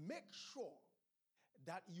 make sure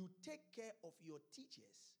that you take care of your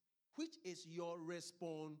teachers, which is your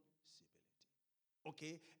responsibility.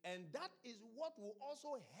 Okay? And that is what will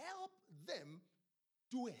also help them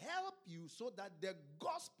to help you so that the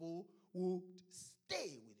gospel will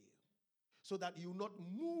stay with you. So that you not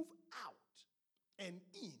move out and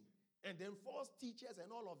in. And then false teachers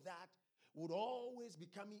and all of that would always be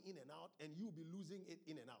coming in and out, and you'll be losing it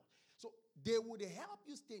in and out. So they would help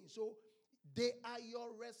you stay. So they are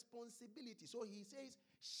your responsibility. So he says,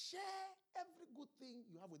 share every good thing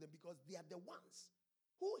you have with them, because they are the ones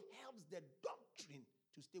who helps the doctrine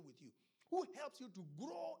to stay with you, who helps you to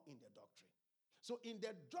grow in the doctrine. So in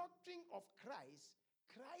the doctrine of Christ,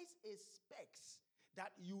 Christ expects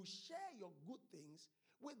that you share your good things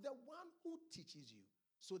with the one who teaches you,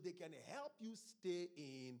 so they can help you stay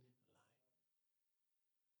in line.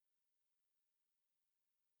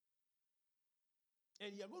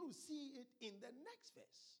 And you're going to see it in the next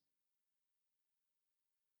verse.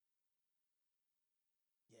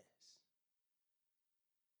 Yes.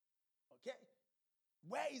 Okay.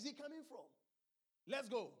 Where is he coming from? Let's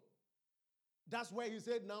go. That's where he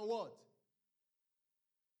said, now what?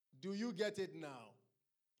 Do you get it now?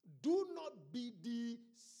 Do not be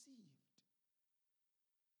deceived.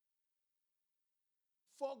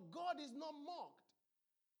 For God is not mocked.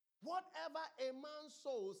 Whatever a man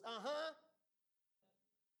sows,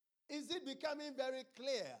 is it becoming very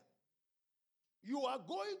clear? You are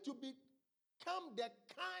going to become the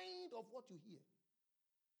kind of what you hear.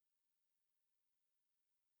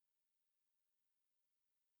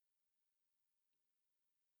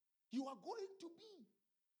 You are going to be.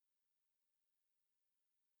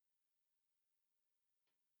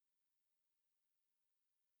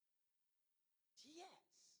 Yes.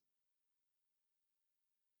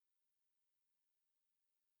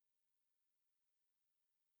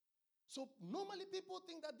 So normally people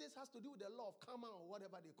think that this has to do with the law of karma or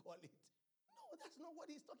whatever they call it. No, that's not what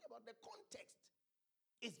he's talking about. The context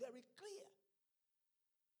is very clear.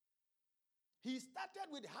 He started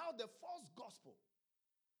with how the false gospel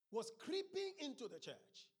was creeping into the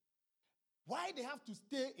church. Why they have to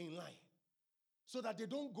stay in line so that they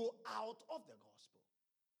don't go out of the gospel.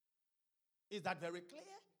 Is that very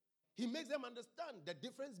clear? He makes them understand the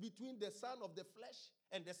difference between the son of the flesh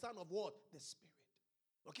and the son of what? The spirit.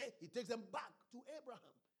 Okay? He takes them back to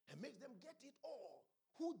Abraham and makes them get it all,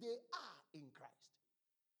 who they are in Christ.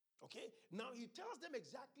 Okay? Now he tells them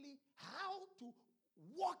exactly how to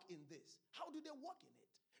walk in this. How do they walk in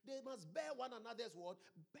it? They must bear one another's word,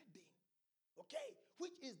 burden. Okay?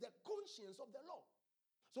 Which is the conscience of the law.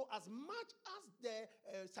 So as much as the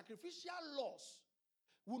sacrificial laws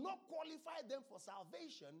will not qualify them for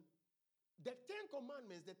salvation, the 10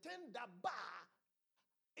 commandments, the 10 Dabba,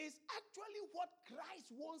 is actually what Christ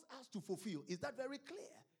wants us to fulfill. Is that very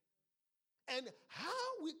clear? And how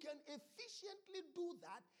we can efficiently do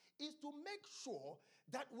that is to make sure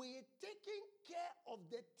that we are taking care of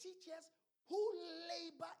the teachers who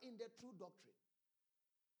labor in the true doctrine,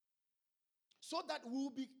 so that we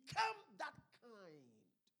will become that kind.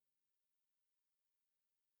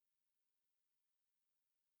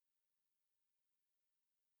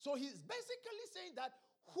 So he's basically saying that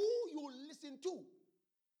who you listen to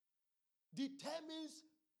determines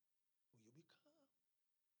who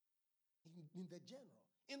you become. In the general.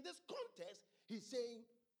 In this context, he's saying,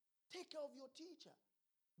 take care of your teacher,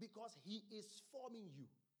 because he is forming you.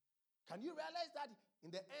 Can you realize that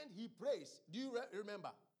in the end he prays? Do you remember?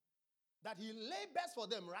 That he labors for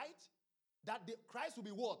them, right? That Christ will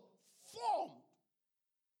be what? Formed.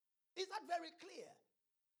 Is that very clear?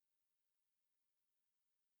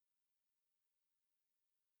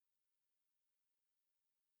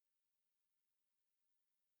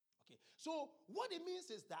 Okay, so what it means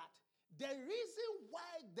is that the reason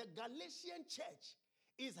why the Galatian church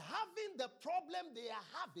is having the problem they are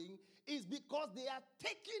having is because they are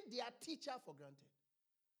taking their teacher for granted.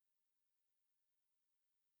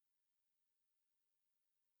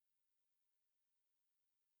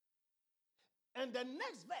 And the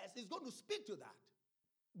next verse is going to speak to that.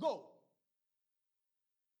 Go.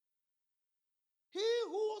 He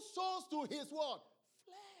who sows to his what?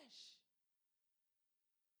 Flesh.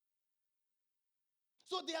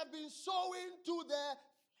 So they have been sowing to their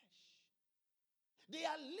flesh. They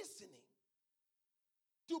are listening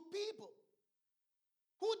to people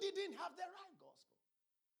who didn't have the right gospel.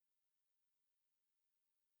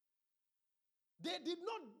 They did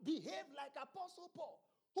not behave like Apostle Paul,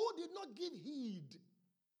 who did not give heed.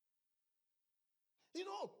 You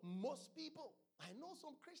know, most people, I know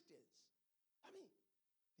some Christians,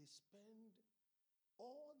 they spend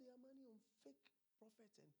all their money on fake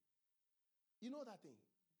prophets, and you know that thing?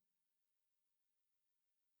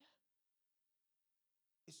 Yeah.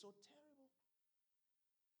 It's so terrible.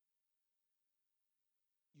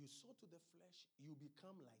 You sow to the flesh, you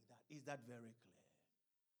become like that. Is that very clear?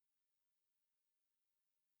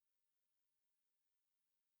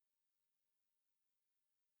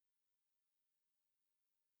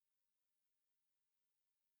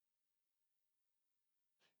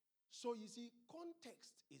 So you see,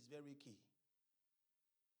 context is very key.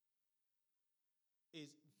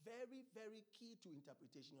 Is very, very key to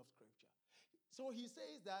interpretation of Scripture. So he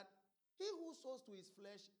says that he who sows to his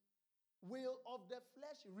flesh will of the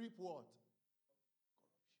flesh reap what? Corruption.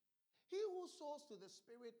 He who sows to the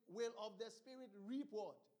Spirit will of the Spirit reap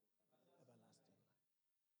what? Everlasting life.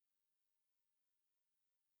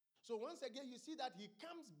 So once again, you see that he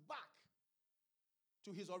comes back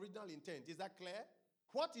to his original intent. Is that clear?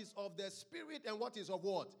 What is of the Spirit and what is of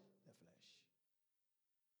what? The flesh.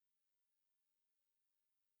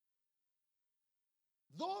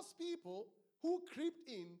 Those people who crept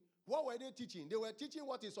in, what were they teaching? They were teaching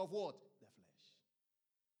what is of what? The flesh.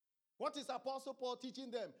 What is Apostle Paul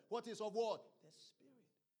teaching them? What is of what? The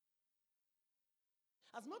Spirit.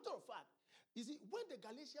 As a matter of fact, you see, when the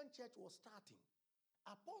Galatian church was starting,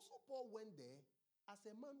 Apostle Paul went there as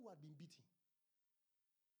a man who had been beaten.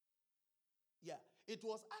 Yeah, it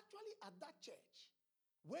was actually at that church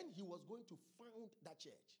when he was going to found that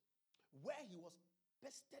church where he was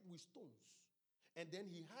pested with stones. And then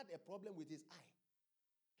he had a problem with his eye.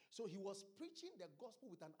 So he was preaching the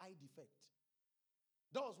gospel with an eye defect.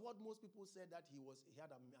 That was what most people said, that he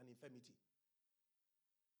had an infirmity.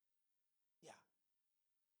 Yeah.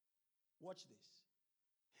 Watch this.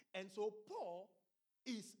 And so Paul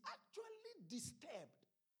is actually disturbed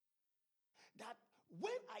that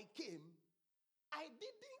when I came, I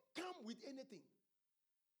didn't come with anything.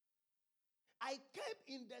 I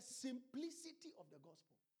came in the simplicity of the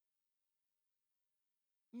gospel.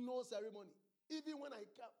 No ceremony. Even when I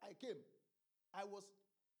came, I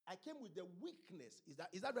came with the weakness. Is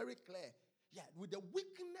that very clear? Yeah, with the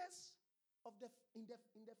weakness of in the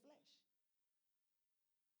flesh.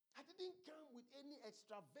 I didn't come with any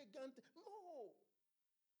extravagant. No.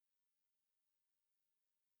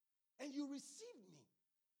 And you received me.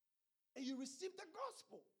 And you received the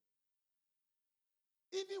gospel.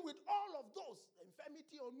 Even with all of those,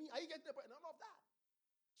 infirmity on me, are you getting the point? None of that.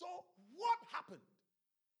 So what happened?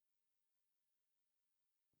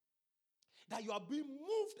 That you are being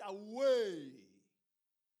moved away.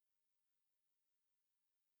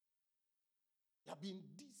 You are being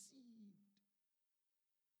deceived.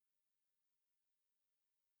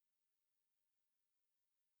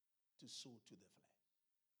 To sow to the flesh.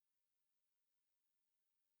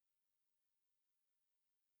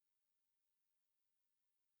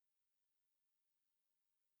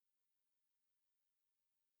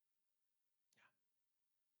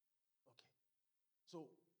 Yeah. Okay. So,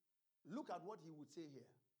 look at what he would say here.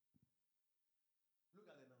 Look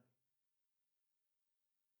at the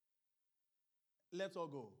 9. Let's all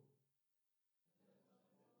go.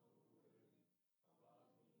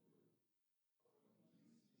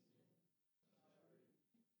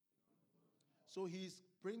 So he's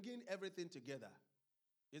bringing everything together.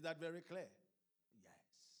 Is that very clear?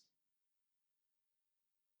 Yes.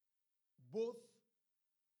 Both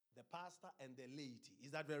the pastor and the laity.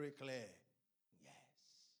 Is that very clear?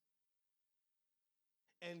 Yes.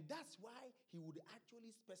 And that's why he would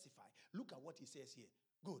actually specify. Look at what he says here.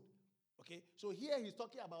 Good. Okay. So here he's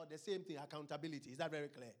talking about the same thing, accountability. Is that very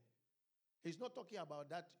clear? He's not talking about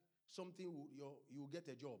that something you get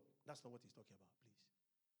a job. That's not what he's talking about, please.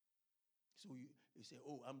 So you say,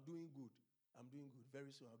 oh, I'm doing good. I'm doing good.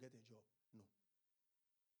 Very soon I'll get a job. No.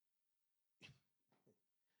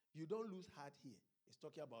 You don't lose heart here. It's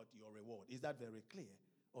talking about your reward. Is that very clear?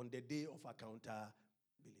 On the day of accountability.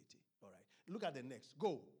 All right. Look at the next.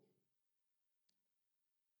 Go.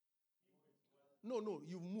 No,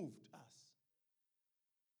 you've moved us.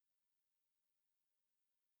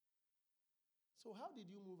 So how did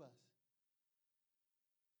you move us?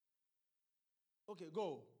 Okay,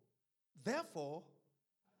 go. Therefore,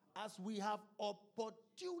 as we have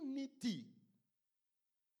opportunity.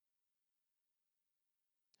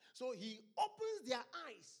 So he opens their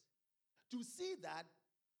eyes to see that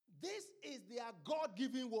this is their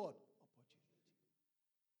God-given word opportunity.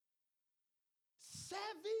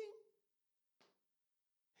 Serving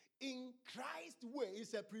in Christ's way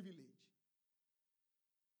is a privilege.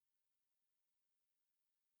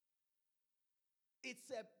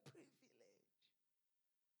 It's a privilege.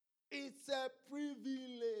 It's a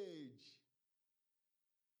privilege.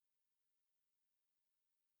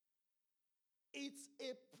 It's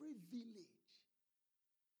a privilege.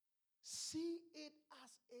 See it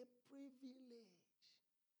as a privilege.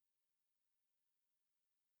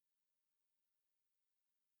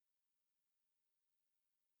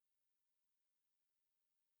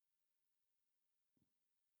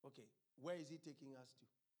 Okay, where is he taking us to?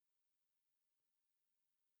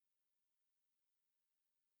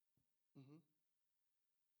 Mm-hmm.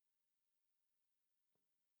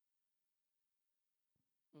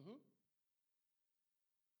 Mm-hmm.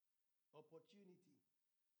 Opportunity.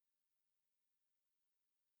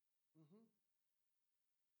 Mm-hmm.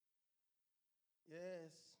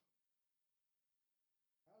 Yes.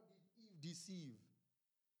 How did Eve deceive?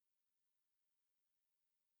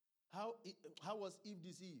 How was Eve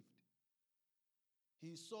deceived?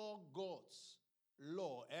 He saw God's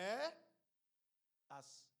law as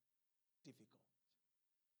difficult,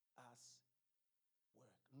 as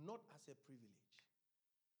work, not as a privilege.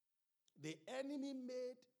 The enemy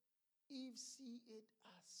made Eve see it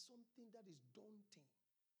as something that is daunting.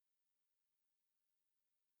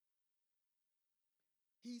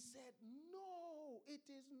 He said, no, it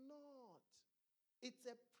is not. It's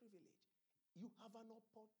a privilege. You have an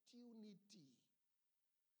opportunity.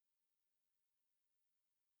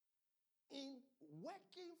 In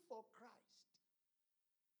working for Christ,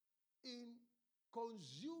 in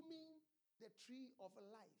consuming the tree of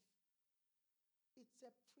life, it's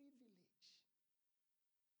a privilege.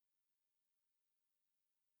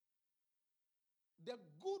 The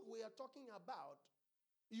good we are talking about,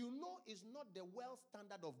 you know, is not the world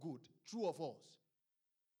standard of good. True of us.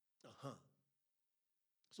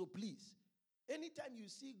 So please, anytime you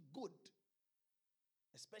see good,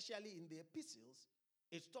 especially in the epistles,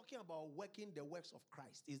 it's talking about working the works of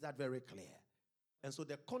Christ. Is that very clear? And so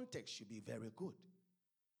the context should be very good.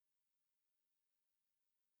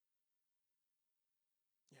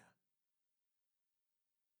 Yeah.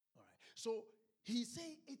 All right. So he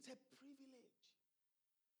say it's a privilege.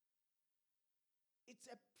 It's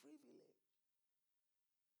a privilege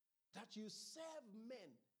that you serve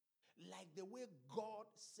men like the way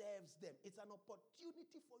God serves them. It's an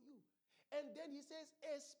opportunity for you. And then he says,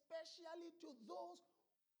 especially to those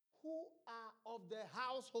who are of the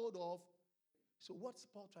household of. So what's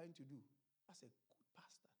Paul trying to do? As a good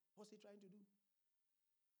pastor, what's he trying to do?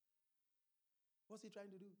 What's he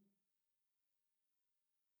trying to do?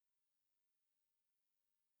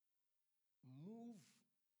 Move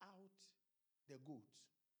out the goats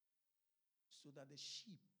so that the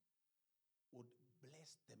sheep would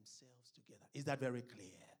bless themselves together. Is that very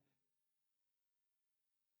clear?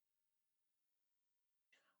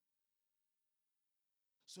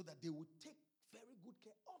 So that they would take very good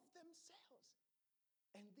care of themselves.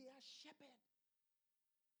 And they are shepherd.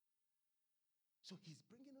 So he's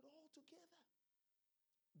bringing it all together.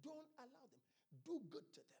 Don't allow them. Do good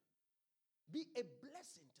to them. Be a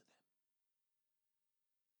blessing to them.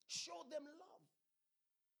 Show them love.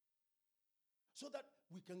 So that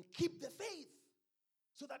we can keep the faith.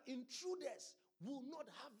 So that intruders will not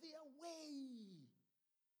have their way.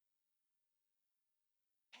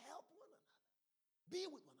 Help one another. Be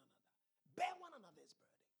with one another. Bear one another's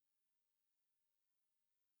burden.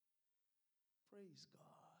 Praise God.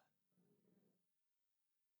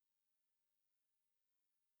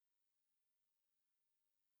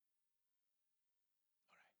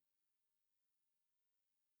 All right.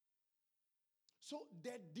 So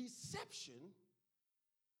the deception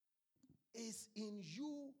is in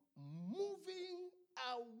you moving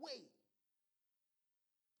away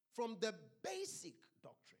from the basic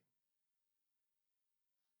doctrine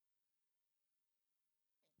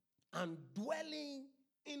and dwelling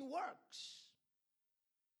in works.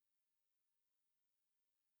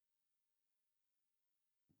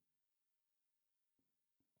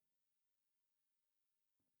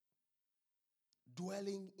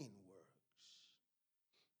 Dwelling in works.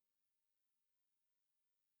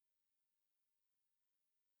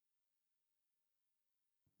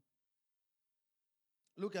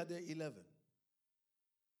 Look at the 11.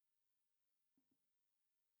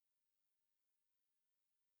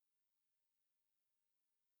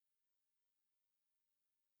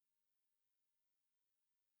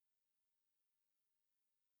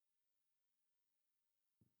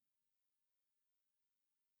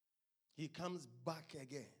 he comes back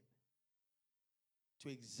again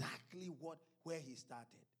to exactly where he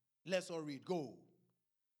started. Let's all read. Go.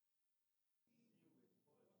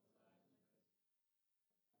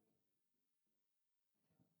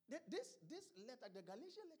 This letter, the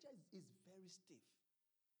Galatian letter, is very stiff.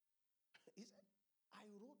 He said, I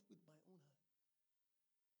wrote with my own hand.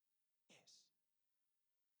 Yes.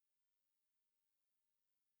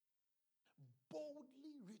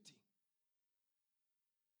 Boldly written.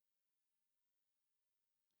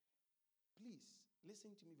 Please,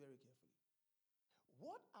 listen to me very carefully.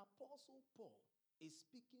 What Apostle Paul is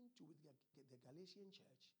speaking to with the Galatian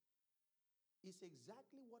church is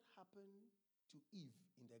exactly what happened to Eve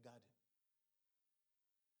in the garden.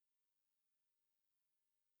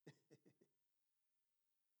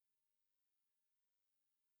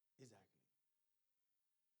 Exactly.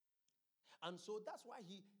 And so that's why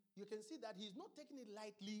you can see that he's not taking it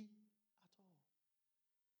lightly at all.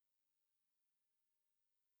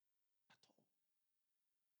 At all.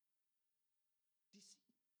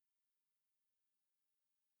 Deceit.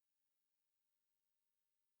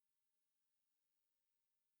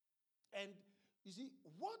 And you see,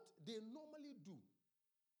 what they normally do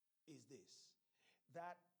is this,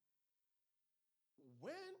 that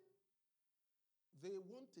when they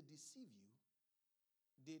want to deceive you,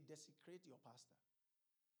 they desecrate your pastor.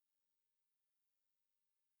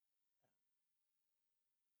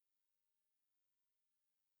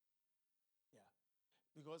 Yeah.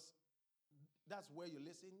 Because that's where you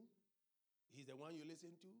listen. He's the one you listen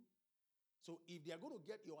to. So if they are going to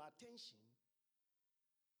get your attention,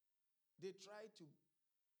 they try to,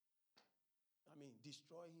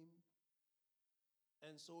 destroy him.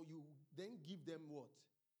 And so you then give them what?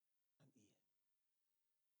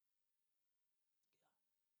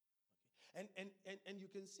 An ear. And you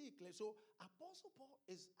can see clearly. So Apostle Paul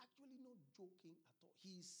is actually not joking at all.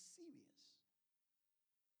 He is serious.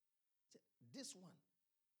 This one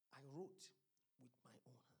I wrote with my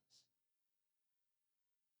own hands.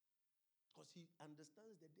 Because he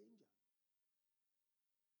understands the danger.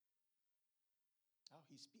 How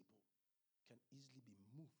his people can easily be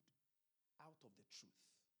moved out of the truth.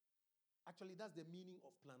 Actually, that's the meaning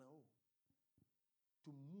of planao.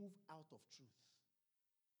 To move out of truth.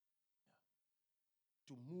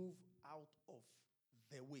 To move out of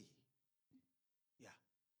the way. Yeah.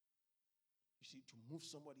 You see, to move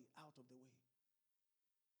somebody out of the way.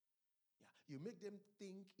 Yeah. You make them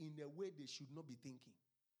think in a way they should not be thinking.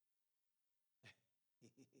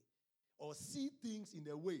 Or see things in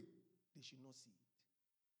a way they should not see it.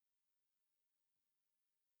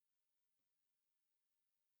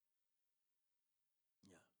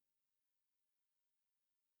 Yeah.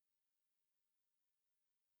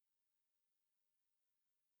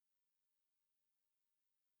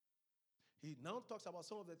 He now talks about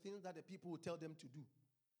some of the things that the people will tell them to do.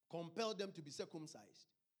 Compel them to be circumcised.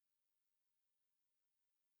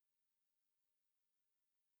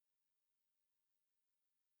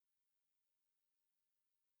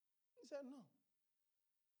 He said, no.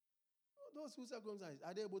 Those who circumcised,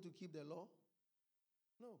 are they able to keep the law?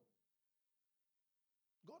 No.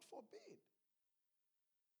 God forbid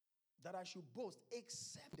that I should boast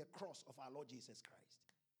except the cross of our Lord Jesus Christ,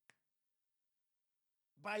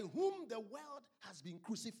 by whom the world has been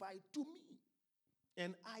crucified to me,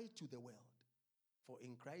 and I to the world. For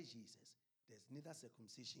in Christ Jesus, there's neither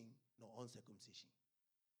circumcision nor uncircumcision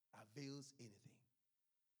avails anything,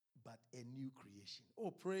 but a new creation.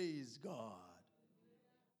 Oh, praise God.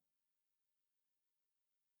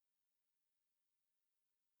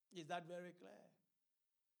 Is that very clear?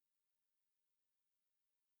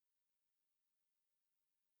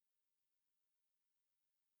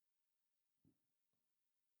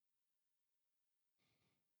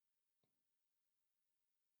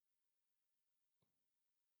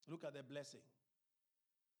 Look at the blessing.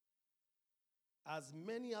 As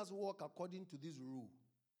many as walk according to this rule,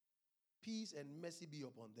 peace and mercy be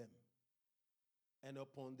upon them and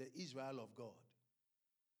upon the Israel of God.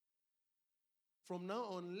 From now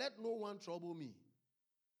on, let no one trouble me,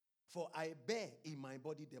 for I bear in my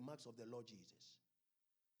body the marks of the Lord Jesus.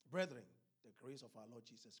 Brethren, the grace of our Lord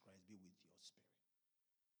Jesus Christ be with your spirit.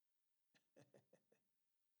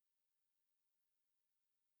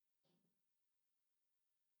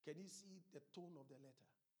 Can you see the tone of the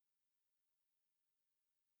letter?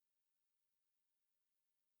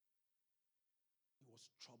 He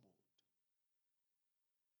was troubled.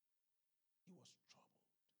 He was troubled.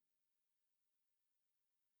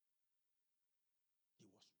 He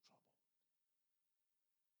was troubled.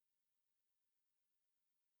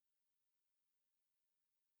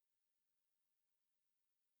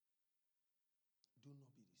 Do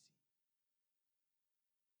not be deceived.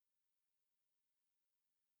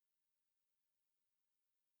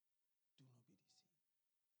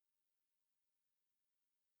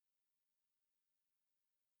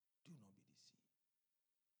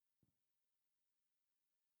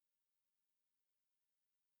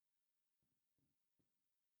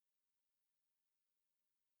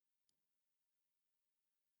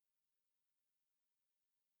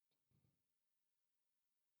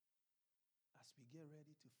 get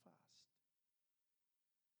ready to fast.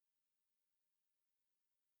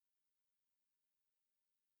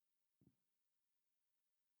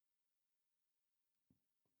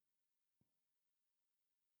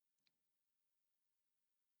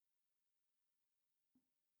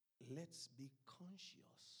 Let's be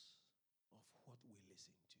conscious of what we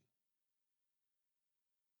listen to,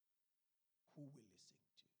 who we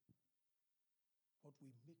listen to, what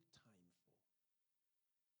we make time for.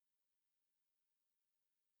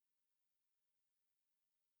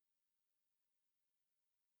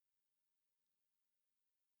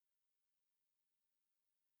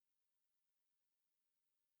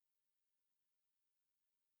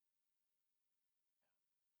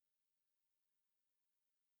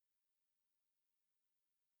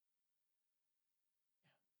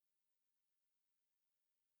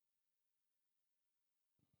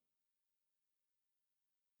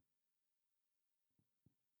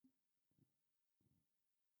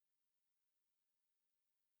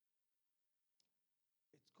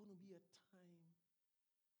 It's going to be a time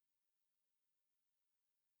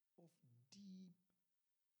of deep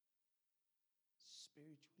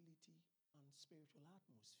spirituality and spiritual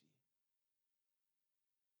atmosphere.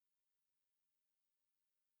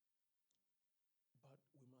 But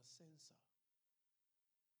we must censor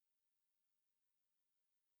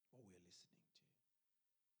what we're listening to.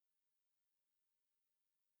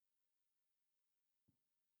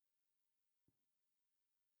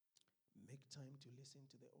 Make time to listen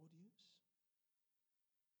to the audios.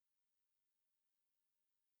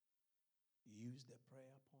 Use the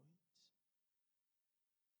prayer points.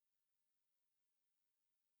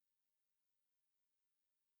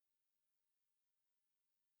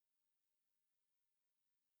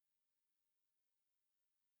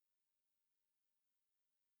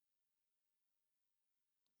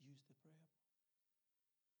 Use the prayer points.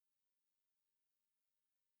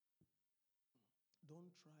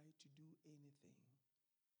 Don't try to do anything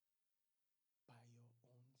by your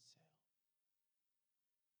own self.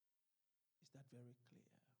 Is that very clear?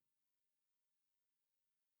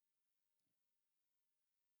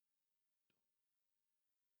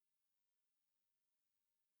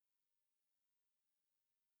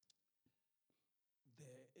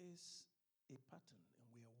 There is a pattern, and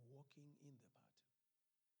we are walking in the pattern.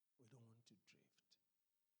 We don't want to drift.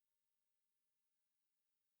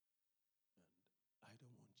 And I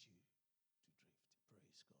don't want you to drift.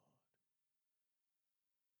 Praise God.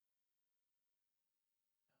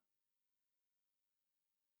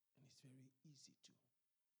 And it's very easy to drift.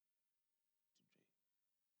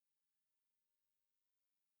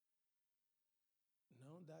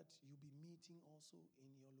 Now that you'll be meeting also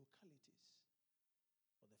in your localities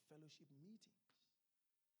for the fellowship meetings,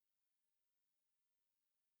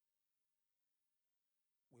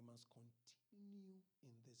 we must continue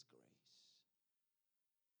in this grace.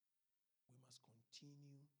 We must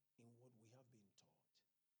continue in what we have been taught.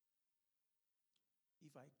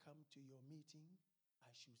 If I come to your meeting, I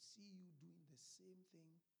should see you doing the same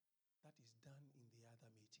thing that is done in the other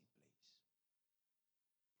meeting place.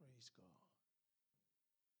 Praise God.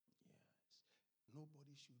 Yes.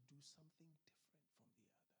 Nobody should do something different from the other. Yeah.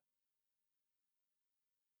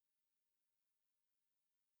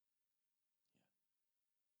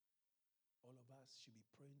 All of us should be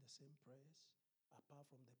praying the same prayers, apart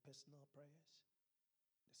from the personal prayers,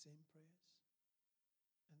 the same prayers.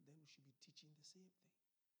 And then we should be teaching the same thing.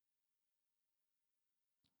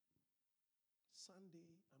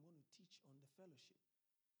 Sunday, I'm going to teach on the fellowship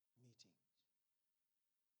meetings.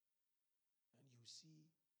 And you see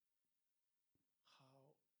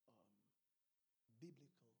how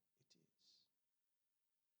biblical it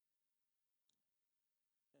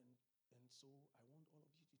is. And so I want all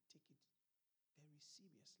of you to take it very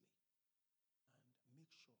seriously and make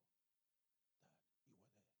sure that you are there.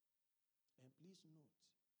 And please note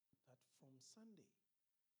that from Sunday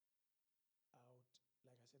out,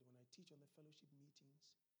 like I said, when I teach on the fellowship meetings,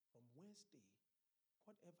 from Wednesday,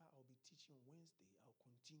 whatever I'll be teaching on Wednesday, I'll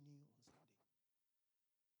continue on Sunday.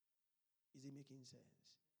 Is it making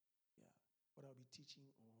sense? Yeah. What I'll be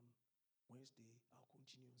teaching on Wednesday, I'll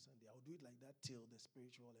continue on Sunday. I'll do it like that till the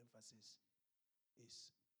spiritual emphasis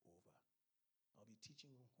is over. I'll be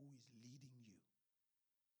teaching on who is leading you. Yeah.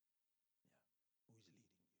 Who is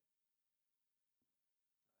leading you. Right.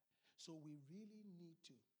 So we really need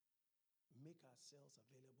to make ourselves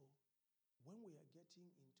available. When we are getting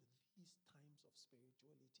into these times of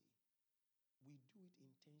spirituality, we do it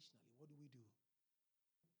intentionally. What do?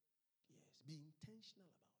 Yes, be intentional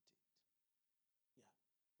about it. Yeah,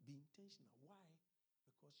 be intentional. Why?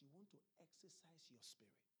 Because you want to exercise your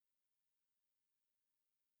spirit.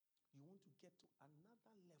 You want to get to another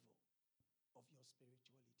level of your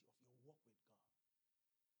spirituality, of your walk with God,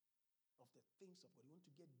 of the things of God. You want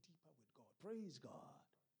to get deeper with God. Praise God.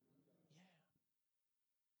 Yeah.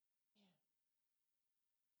 Yeah.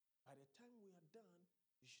 By the time we are done,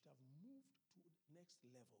 you should have moved to the next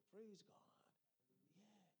level. Praise God.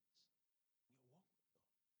 Yes. Your walk with God.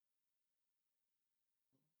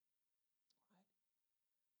 Right?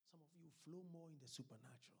 Some of you flow more in the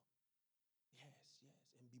supernatural. Yes, yes.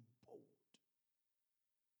 And be bold. Like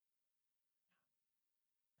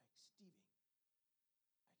Stephen.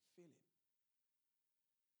 Like Philip.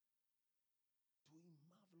 Doing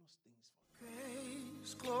marvelous things for him.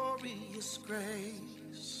 Grace, glorious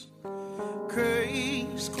grace.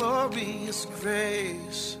 Grace, glorious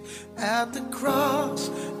grace. At the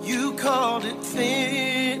cross, you called it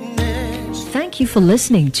finished. Thank you for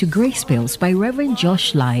listening to Grace Bills by Reverend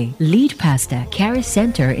Josh Laryea, lead pastor, Charis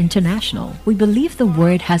Center International. We believe the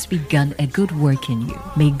word has begun a good work in you.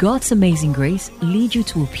 May God's amazing grace lead you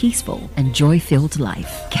to a peaceful and joy-filled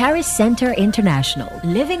life. Charis Center International,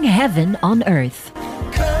 living heaven on earth.